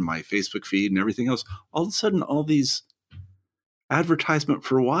browser and my Facebook feed and everything else, all of a sudden, all these advertisement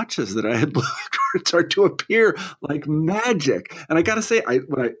for watches that I had looked for start to appear like magic. And I got to say, I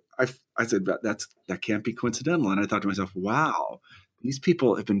said that can't be coincidental. And I thought to myself, wow, these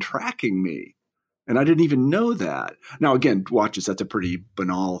people have been tracking me. And I didn't even know that. Now, again, watches, that's a pretty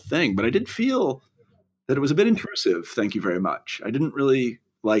banal thing, but I did feel that it was a bit intrusive. Thank you very much. I didn't really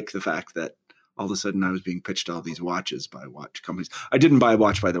like the fact that all of a sudden I was being pitched all these watches by watch companies. I didn't buy a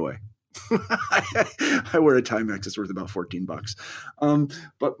watch, by the way. I wear a Timex. It's worth about $14.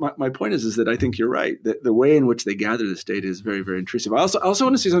 But my point is that I think you're right. The way in which they gather this data is very, very intrusive. I also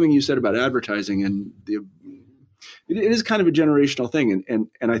want to say something you said about advertising, and it is kind of a generational thing. And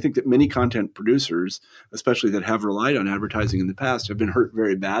I think that many content producers, especially that have relied on advertising in the past, have been hurt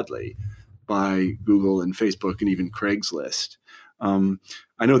very badly by Google and Facebook and even Craigslist.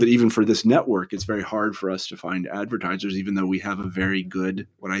 I know that even for this network, it's very hard for us to find advertisers, even though we have a very good,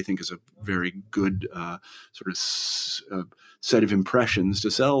 what I think is a very good sort of set of impressions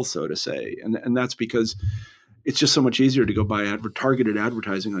to sell, so to say. And that's because it's just so much easier to go buy targeted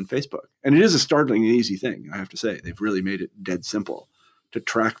advertising on Facebook. And it is a startlingly easy thing, I have to say. They've really made it dead simple to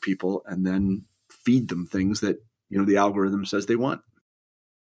track people and then feed them things that, the algorithm says they want.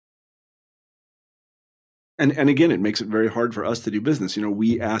 And again, it makes it very hard for us to do business.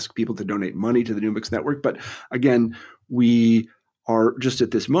 We ask people to donate money to the New Books Network, but again, we are just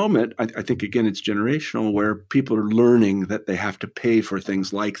at this moment, I think, again, it's generational, where people are learning that they have to pay for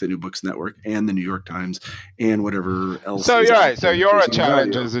things like the New Books Network and the New York Times and whatever else. So you're right. So your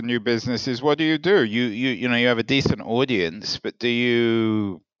challenge as a new business is, what do? You have a decent audience, but do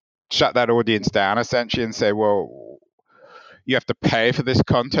you shut that audience down essentially and say, well, you have to pay for this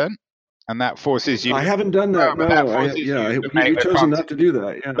content? And that forces you. I haven't done that. We've chosen not to do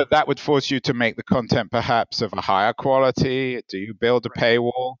that. Yeah. But that would force you to make the content perhaps of a higher quality. Do you build a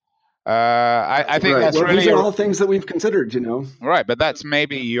paywall? I think that's really. These are all things that we've considered, Right, but that's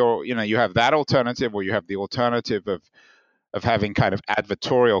maybe you have that alternative, or you have the alternative of having kind of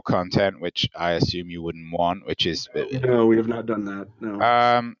advertorial content, which I assume you wouldn't want, which is. No, we have not done that.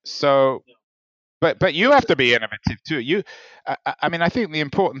 No. But you have to be innovative too. I think the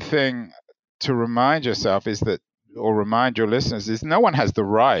important thing to remind yourself is that, or remind your listeners, is no one has the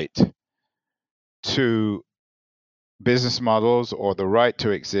right to business models or the right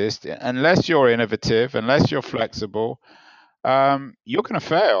to exist unless you're innovative, unless you're flexible. You're going to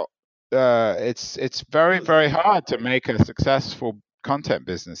fail. It's very, very hard to make a successful content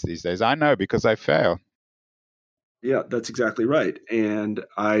business these days. I know, because I failed. Yeah, that's exactly right. And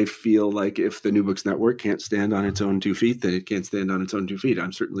I feel like if the New Books Network can't stand on its own 2 feet, then it can't stand on its own 2 feet.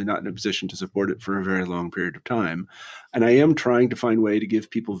 I'm certainly not in a position to support it for a very long period of time. And I am trying to find a way to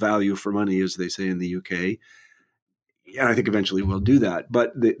give people value for money, as they say in the UK. And I think eventually we'll do that.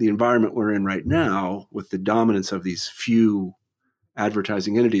 But the environment we're in right now, with the dominance of these few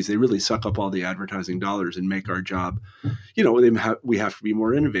advertising entities, they really suck up all the advertising dollars and make our job, we have to be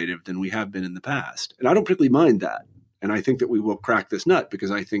more innovative than we have been in the past. And I don't particularly mind that. And I think that we will crack this nut, because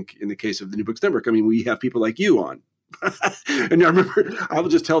I think in the case of the New Books Network, we have people like you on. And I remember, I will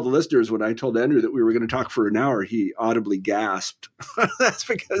just tell the listeners, when I told Andrew that we were going to talk for an hour, he audibly gasped. That's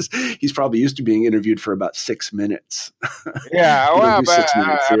because he's probably used to being interviewed for about 6 minutes. Yeah, well, but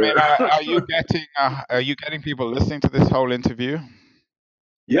are you getting people listening to this whole interview?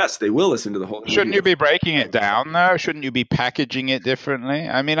 Yes, they will listen to the whole interview. Shouldn't you be breaking it down, though? Shouldn't you be packaging it differently?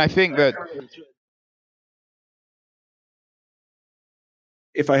 I think that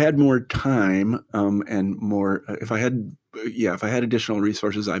if I had more time and more, if I had additional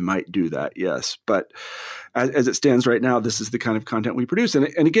resources, I might do that. Yes. But as it stands right now, this is the kind of content we produce. And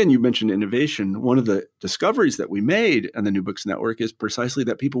again, you mentioned innovation. One of the discoveries that we made on the New Books Network is precisely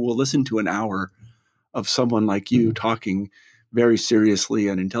that people will listen to an hour of someone like you talking very seriously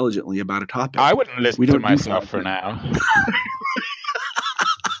and intelligently about a topic. I wouldn't listen to myself for now.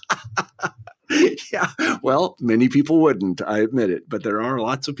 Yeah, well, many people wouldn't, I admit it, but there are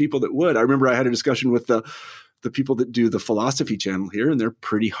lots of people that would. I remember I had a discussion with the people that do the philosophy channel here, and they're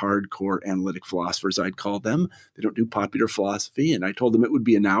pretty hardcore analytic philosophers, I'd call them. They don't do popular philosophy, and I told them it would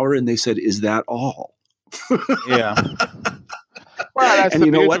be an hour, and they said, "Is that all?" Yeah. Well, that's and the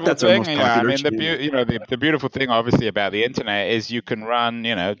you know beautiful what? That's thing. our most popular. I mean, the beautiful thing, obviously, about the internet is you can run,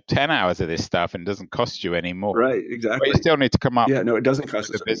 10 hours of this stuff and it doesn't cost you any more. Right, exactly. But you still need to come up. Yeah, no, it doesn't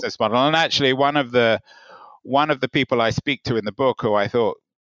cost us a business model. And actually, one of the people I speak to in the book, who I thought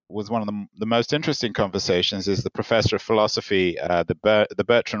was one of the most interesting conversations, is the professor of philosophy, the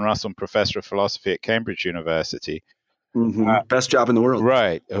Bertrand Russell Professor of Philosophy at Cambridge University. Mm-hmm. Best job in the world.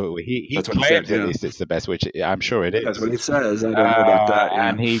 Right. He claims at least it's the best, which I'm sure it is. That's what he says. I don't know about that. Yeah.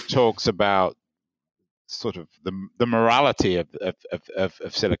 And he talks about sort of the morality of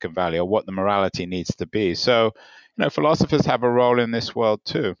Silicon Valley, or what the morality needs to be. So, philosophers have a role in this world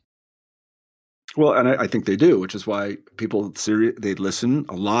too. Well, and I think they do, which is why people they listen.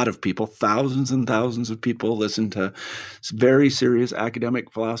 A lot of people, thousands and thousands of people, listen to very serious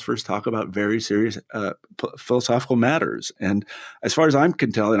academic philosophers talk about very serious philosophical matters. And as far as I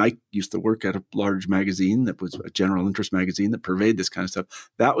can tell, and I used to work at a large magazine that was a general interest magazine that purveyed this kind of stuff.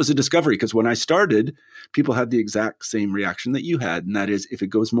 That was a discovery, because when I started, people had the exact same reaction that you had, and that is, if it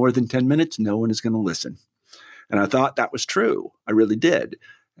goes more than 10 minutes, no one is going to listen. And I thought that was true. I really did.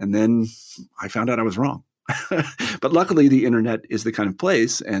 And then I found out I was wrong. But luckily, the internet is the kind of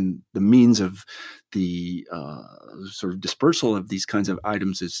place, and the means of the sort of dispersal of these kinds of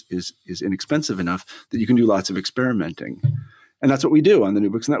items is inexpensive enough that you can do lots of experimenting. And that's what we do on the New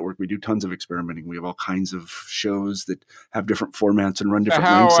Books Network. We do tons of experimenting. We have all kinds of shows that have different formats and run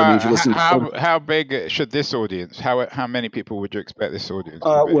different links. I mean, if you listen how big should this audience? How many people would you expect this audience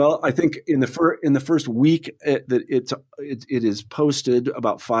to be? Well, I think in the first week that it is posted,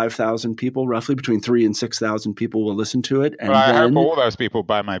 about 5,000 people, roughly between 3,000 and 6,000 people will listen to it. And I hope all those people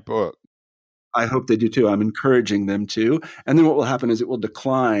buy my book. I hope they do too. I'm encouraging them to. And then what will happen is it will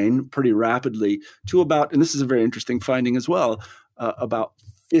decline pretty rapidly to about, and this is a very interesting finding as well, about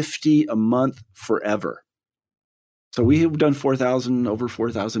 50 a month forever. So we have done over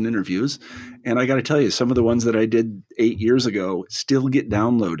 4,000 interviews. And I got to tell you, some of the ones that I did 8 years ago still get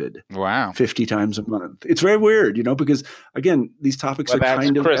downloaded. Wow. 50 times a month. It's very weird, because, again, these topics are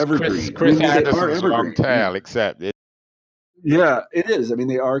kind of evergreen. Chris Anderson's long tail, except it. Yeah, it is. I mean,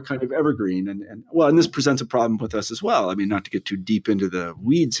 they are kind of evergreen. And this presents a problem with us as well. I mean, not to get too deep into the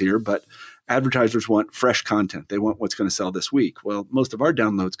weeds here, but advertisers want fresh content. They want what's going to sell this week. Well, most of our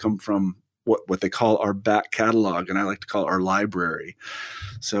downloads come from what they call our back catalog, and I like to call our library.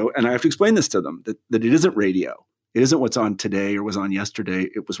 So, and I have to explain this to them, that it isn't radio. It isn't what's on today or was on yesterday.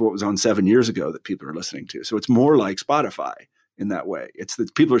 It was what was on 7 years ago that people are listening to. So it's more like Spotify in that way. It's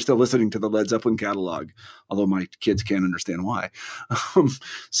that people are still listening to the Led Zeppelin catalog, although my kids can't understand why.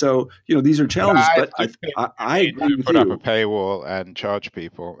 So, these are challenges, but I agree with put you. Up a paywall and charge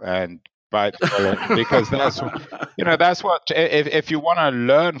people and bite the bullet, because that's what, if you want to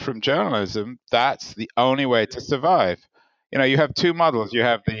learn from journalism, that's the only way to survive. You have two models. You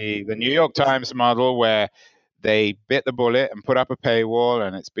have the New York Times model, where they bit the bullet and put up a paywall,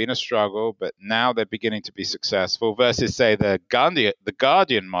 and it's been a struggle, but now they're beginning to be successful, versus, say, the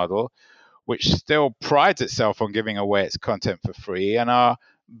Guardian model, which still prides itself on giving away its content for free and are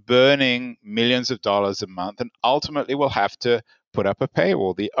burning millions of dollars a month, and ultimately will have to put up a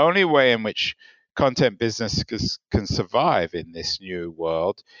paywall. The only way in which content businesses can survive in this new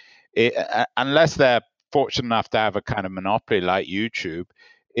world, unless they're fortunate enough to have a kind of monopoly like YouTube,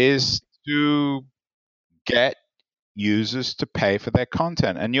 is to get users to pay for their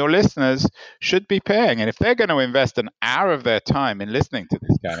content. And your listeners should be paying. And if they're going to invest an hour of their time in listening to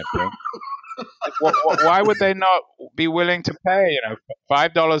this kind of thing, why would they not be willing to pay,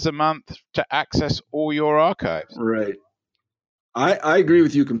 $5 a month to access all your archives? Right. I agree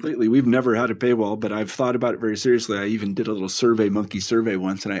with you completely. We've never had a paywall, but I've thought about it very seriously. I even did a little monkey survey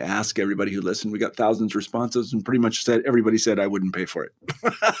once, and I asked everybody who listened. We got thousands of responses, and pretty much everybody said I wouldn't pay for it.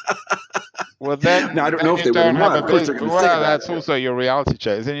 Well, then, now, I don't know if they wouldn't want. Of course, they're going to say that's also your reality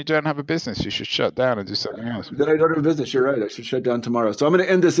check. Then you don't have a business. You should shut down and do something else. Then I don't have a business. You're right. I should shut down tomorrow. So I'm going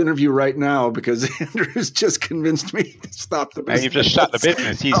to end this interview right now, because Andrew's just convinced me to stop the business. And you've just shut the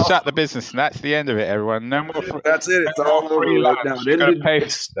business. He's shut the business, and that's the end of it, everyone. No more. That's it. It's all over right now.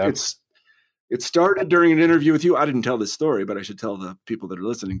 It started during an interview with you. I didn't tell this story, but I should tell the people that are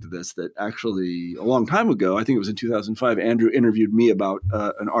listening to this that actually a long time ago, I think it was in 2005, Andrew interviewed me about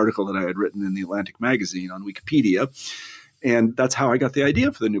an article that I had written in the Atlantic magazine on Wikipedia. And that's how I got the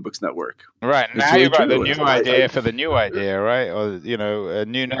idea for the New Books Network. Right. Now you've got the new idea for the new idea, right? Or, a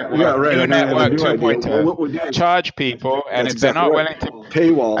new network. Yeah, right. New network 2.0. Charge people. And if they're not willing to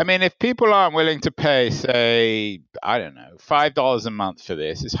paywall. I mean, if people aren't willing to pay, say, I don't know, $5 a month for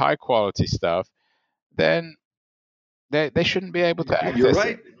this, it's high quality stuff, then they shouldn't be able to access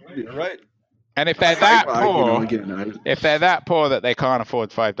it. You're right. And if they're that poor, if they're that poor that they can't afford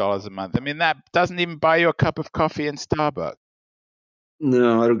 $5 a month, I mean, that doesn't even buy you a cup of coffee in Starbucks.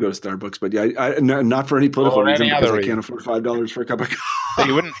 No, I don't go to Starbucks, but yeah, not for any political reason because I can't afford $5 for a cup of coffee. So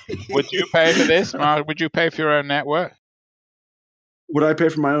you wouldn't? Would you pay for this, Mark? Would you pay for your own network? Would I pay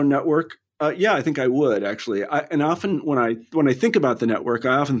for my own network? Yeah, I think I would actually. And often when I think about the network,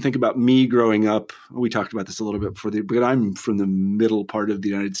 I often think about me growing up. We talked about this a little bit before, but I'm from the middle part of the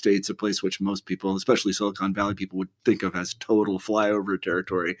United States, a place which most people, especially Silicon Valley people, would think of as total flyover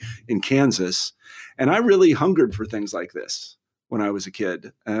territory in Kansas. And I really hungered for things like this when I was a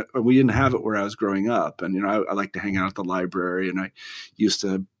kid. We didn't have it where I was growing up. And, I like to hang out at the library, and I used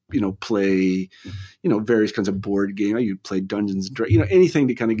to play, various kinds of board game. I play Dungeons and Dragons, anything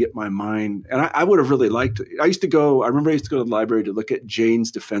to kind of get my mind. And I would have really liked it. I remember I used to go to the library to look at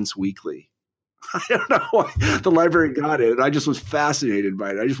Jane's Defense Weekly. I don't know why the library got it. And I just was fascinated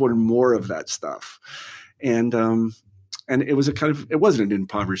by it. I just wanted more of that stuff. And it was it wasn't an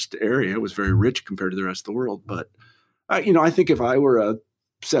impoverished area. It was very rich compared to the rest of the world. But, I think if I were a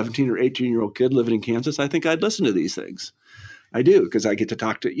 17 or 18-year-old kid living in Kansas, I think I'd listen to these things. I do, because I get to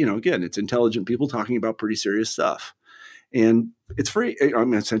talk to, again, it's intelligent people talking about pretty serious stuff. And it's free.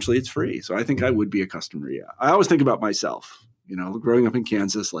 Essentially, it's free. So I think I would be a customer. Yeah. I always think about myself, growing up in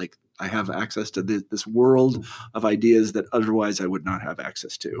Kansas, like I have access to this world of ideas that otherwise I would not have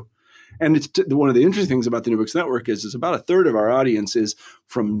access to. And it's one of the interesting things about the New Books Network is about a third of our audience is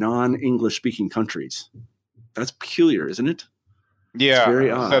from non-English speaking countries. That's peculiar, isn't it? Yeah, it's very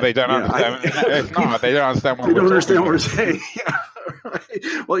odd. So they don't understand. They don't understand what they don't understand what we're saying. Yeah,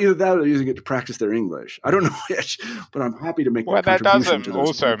 right. Well, either that or they're using it to practice their English. I don't know which, but I'm happy to make. Well, that doesn't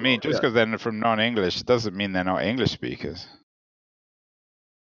also mean just because they're from non-English doesn't mean they're not English speakers.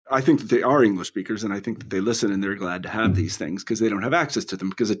 I think that they are English speakers, and I think that they listen and they're glad to have these things because they don't have access to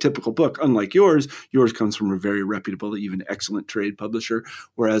them. Because a typical book, unlike yours comes from a very reputable, even excellent trade publisher,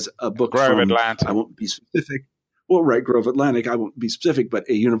 whereas a book Grove from Atlantic. I won't be specific. Well, right, Grove Atlantic, I won't be specific, but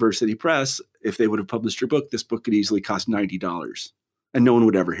a university press, if they would have published your book, this book could easily cost $90, and no one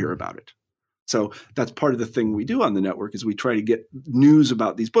would ever hear about it. So that's part of the thing we do on the network is we try to get news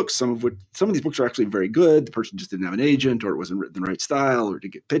about these books. Some of these books are actually very good. The person just didn't have an agent, or it wasn't written in the right style, or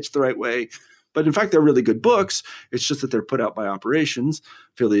didn't get pitched the right way. But in fact, they're really good books. It's just that they're put out by operations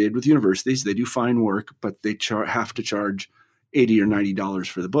affiliated with universities. They do fine work, but they have to charge $80 or $90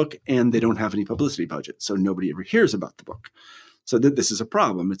 for the book, and they don't have any publicity budget, so nobody ever hears about the book. So this is a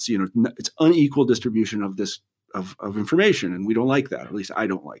problem. It's it's unequal distribution of this of information, and we don't like that. At least I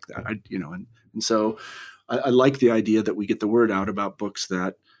don't like that. And so I like the idea that we get the word out about books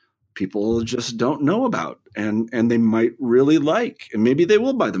that people just don't know about, and they might really like, and maybe they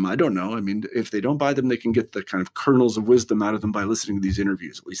will buy them. I don't know. I mean, if they don't buy them, they can get the kind of kernels of wisdom out of them by listening to these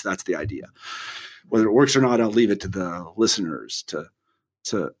interviews. At least that's the idea. Whether it works or not, I'll leave it to the listeners to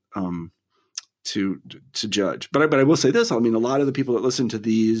judge. But I will say this: I mean, a lot of the people that listen to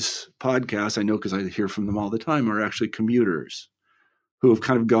these podcasts, I know because I hear from them all the time, are actually commuters who have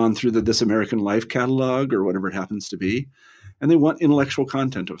kind of gone through the This American Life catalog or whatever it happens to be, and they want intellectual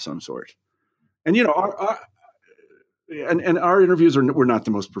content of some sort. And our interviews we're not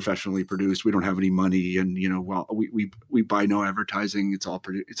the most professionally produced. We don't have any money, and we buy no advertising. It's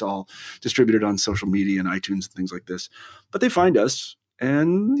all distributed on social media and iTunes and things like this. But they find us,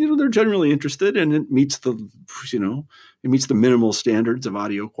 and they're generally interested, and it meets the minimal standards of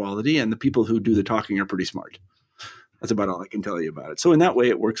audio quality. And the people who do the talking are pretty smart. That's about all I can tell you about it. So in that way,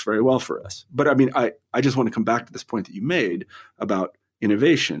 it works very well for us. But I mean, I just want to come back to this point that you made about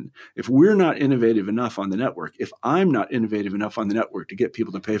innovation. If we're not innovative enough on the network, if I'm not innovative enough on the network to get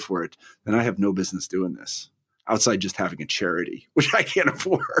people to pay for it, then I have no business doing this outside just having a charity, which I can't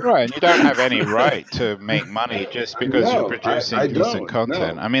afford. Right. And you don't have any right to make money just because you're producing decent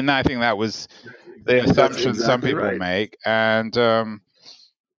content. No. I mean, I think that was the assumption some people make. And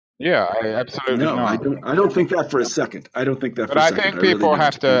yeah, I absolutely not. I don't think that for a second. I don't think that for a second. But I think people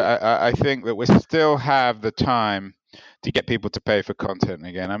have to, I think that we still have the time to get people to pay for content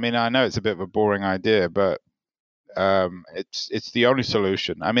again. I mean, I know it's a bit of a boring idea, but it's the only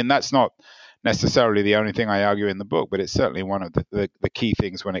solution. I mean, that's not necessarily the only thing I argue in the book, but it's certainly one of the key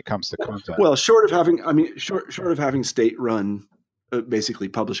things when it comes to content. Well, short of having state-run, basically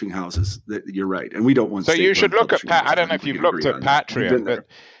publishing houses, that you're right, and we don't want. So you should look at. I don't know if you've looked at Patreon, but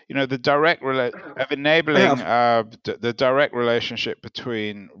the direct enabling the direct relationship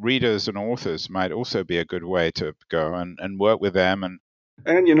between readers and authors might also be a good way to go and work with them.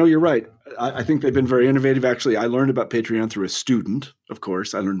 And you're right. I think they've been very innovative. Actually, I learned about Patreon through a student. Of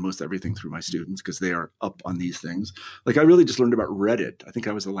course, I learned most everything through my students because they are up on these things. Like I really just learned about Reddit. I think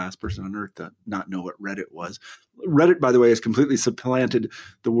I was the last person on earth to not know what Reddit was. Reddit, by the way, has completely supplanted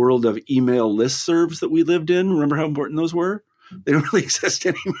the world of email listservs that we lived in. Remember how important those were? They don't really exist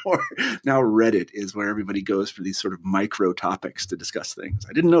anymore. Now Reddit is where everybody goes for these sort of micro topics to discuss things.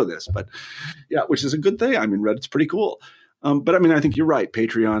 I didn't know this, but yeah, which is a good thing. I mean, Reddit's pretty cool. But I mean, I think you're right.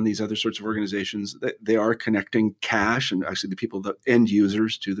 Patreon, these other sorts of organizations, they are connecting cash and actually the people, the end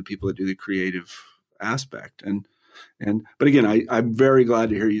users, to the people that do the creative aspect. But again, I'm very glad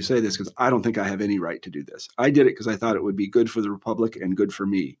to hear you say this because I don't think I have any right to do this. I did it because I thought it would be good for the Republic and good for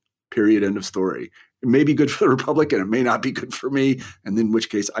me. Period. End of story. It may be good for the Republic and it may not be good for me. And in which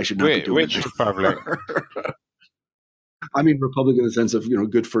case I should not be doing it. Which Republic? I mean, Republic in the sense of,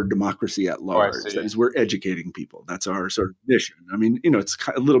 good for democracy at large. That is, we're educating people. That's our sort of mission. I mean, it's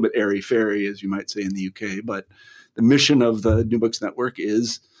a little bit airy-fairy, as you might say in the UK, but the mission of the New Books Network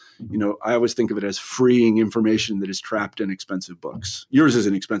is, I always think of it as freeing information that is trapped in expensive books. Yours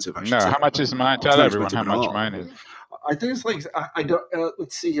isn't expensive, I should say. How much is mine? Tell everyone how much mine is. I think it's like, I don't,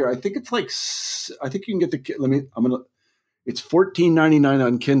 let's see here. I think it's like, I think you can get it's $14.99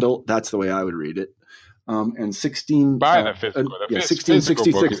 on Kindle. That's the way I would read it. And 16. Buy the physical. The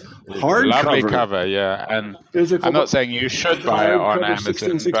 1666 hardcover. Lovely cover, yeah. And physical, I'm not saying you should buy it on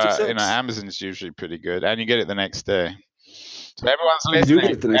Amazon, but Amazon's usually pretty good, and you get it the next day. So everyone's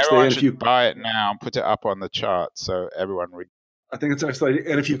listening. Everyone should buy it now and put it up on the chart so everyone reads. I think it's actually,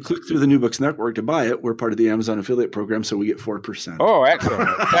 and if you click through the New Books Network to buy it, we're part of the Amazon affiliate program, so we get 4%. Oh, excellent!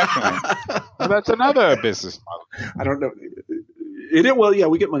 Definitely. Well, that's another business model. I don't know. Well, yeah,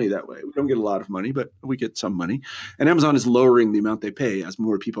 we get money that way. We don't get a lot of money, but we get some money. And Amazon is lowering the amount they pay as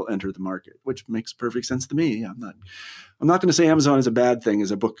more people enter the market, which makes perfect sense to me. I'm not going to say Amazon is a bad thing as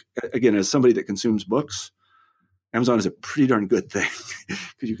a book. Again, as somebody that consumes books, Amazon is a pretty darn good thing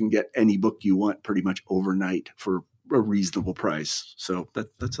because you can get any book you want pretty much overnight for a reasonable price. So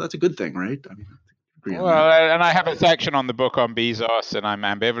that's a good thing, right? I mean, and I have a section on the book on Bezos, and I'm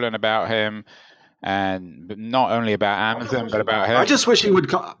ambivalent about him. And not only about Amazon, but about him. I just wish he would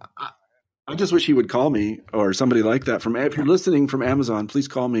call me or somebody like that. If you're listening from Amazon, please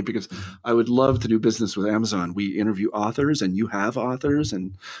call me because I would love to do business with Amazon. We interview authors, and you have authors,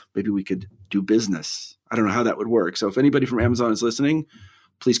 and maybe we could do business. I don't know how that would work. So if anybody from Amazon is listening,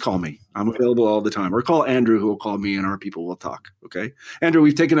 please call me. I'm available all the time. Or call Andrew, who will call me, and our people will talk. Okay, Andrew,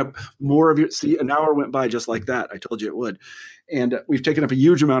 we've taken up more of your. See, an hour went by just like that. I told you it would. And we've taken up a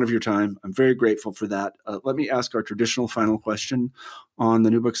huge amount of your time. I'm very grateful for that. Let me ask our traditional final question on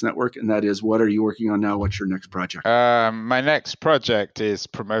the New Books Network, and that is, what are you working on now? What's your next project? My next project is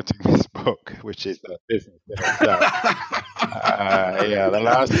promoting this book, which is a business in itself. The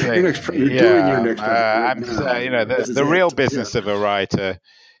last thing. You're doing your next project. The real business of a writer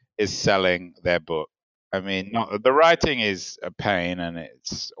is selling their book. I mean, the writing is a pain, and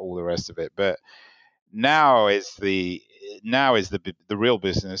it's all the rest of it, but now is the real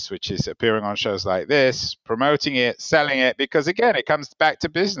business, which is appearing on shows like this, promoting it, selling it, because again, it comes back to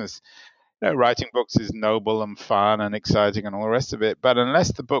business. Writing books is noble and fun and exciting and all the rest of it, but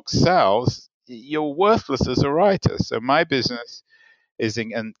unless the book sells, you're worthless as a writer. So my business is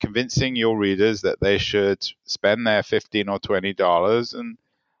in convincing your readers that they should spend their $15 or $20 and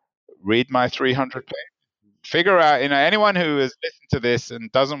read my 300 pages. Figure out, anyone who has listened to this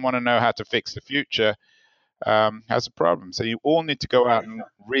and doesn't want to know how to fix the future has a problem. So you all need to go out and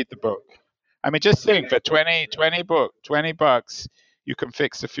read the book. I mean, just think, for $20, you can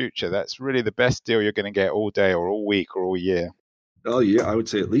fix the future. That's really the best deal you're going to get all day or all week or all year. Oh, yeah, I would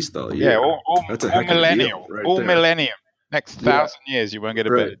say at least all year. Yeah, all millennium. Millennium. Next 1,000 years, you won't get a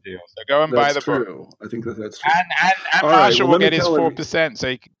better deal. So go and buy the book. I think that's true. And Marshall will get his 4%.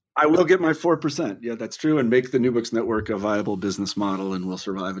 So I will get my 4%. Yeah, that's true. And make the New Books Network a viable business model, and we'll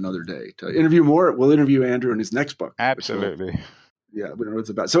survive another day. To interview more, we'll interview Andrew in his next book. Absolutely. We don't know what it's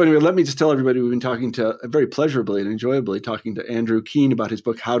about. So anyway, let me just tell everybody we've been talking to, very pleasurably and enjoyably, talking to Andrew Keen about his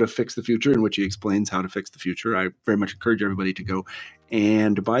book, How to Fix the Future, in which he explains how to fix the future. I very much encourage everybody to go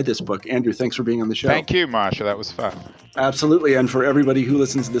and buy this book. Andrew, thanks for being on the show. Thank you, Marshall. That was fun. Absolutely. And for everybody who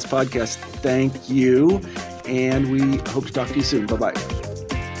listens to this podcast, thank you. And we hope to talk to you soon. Bye-bye.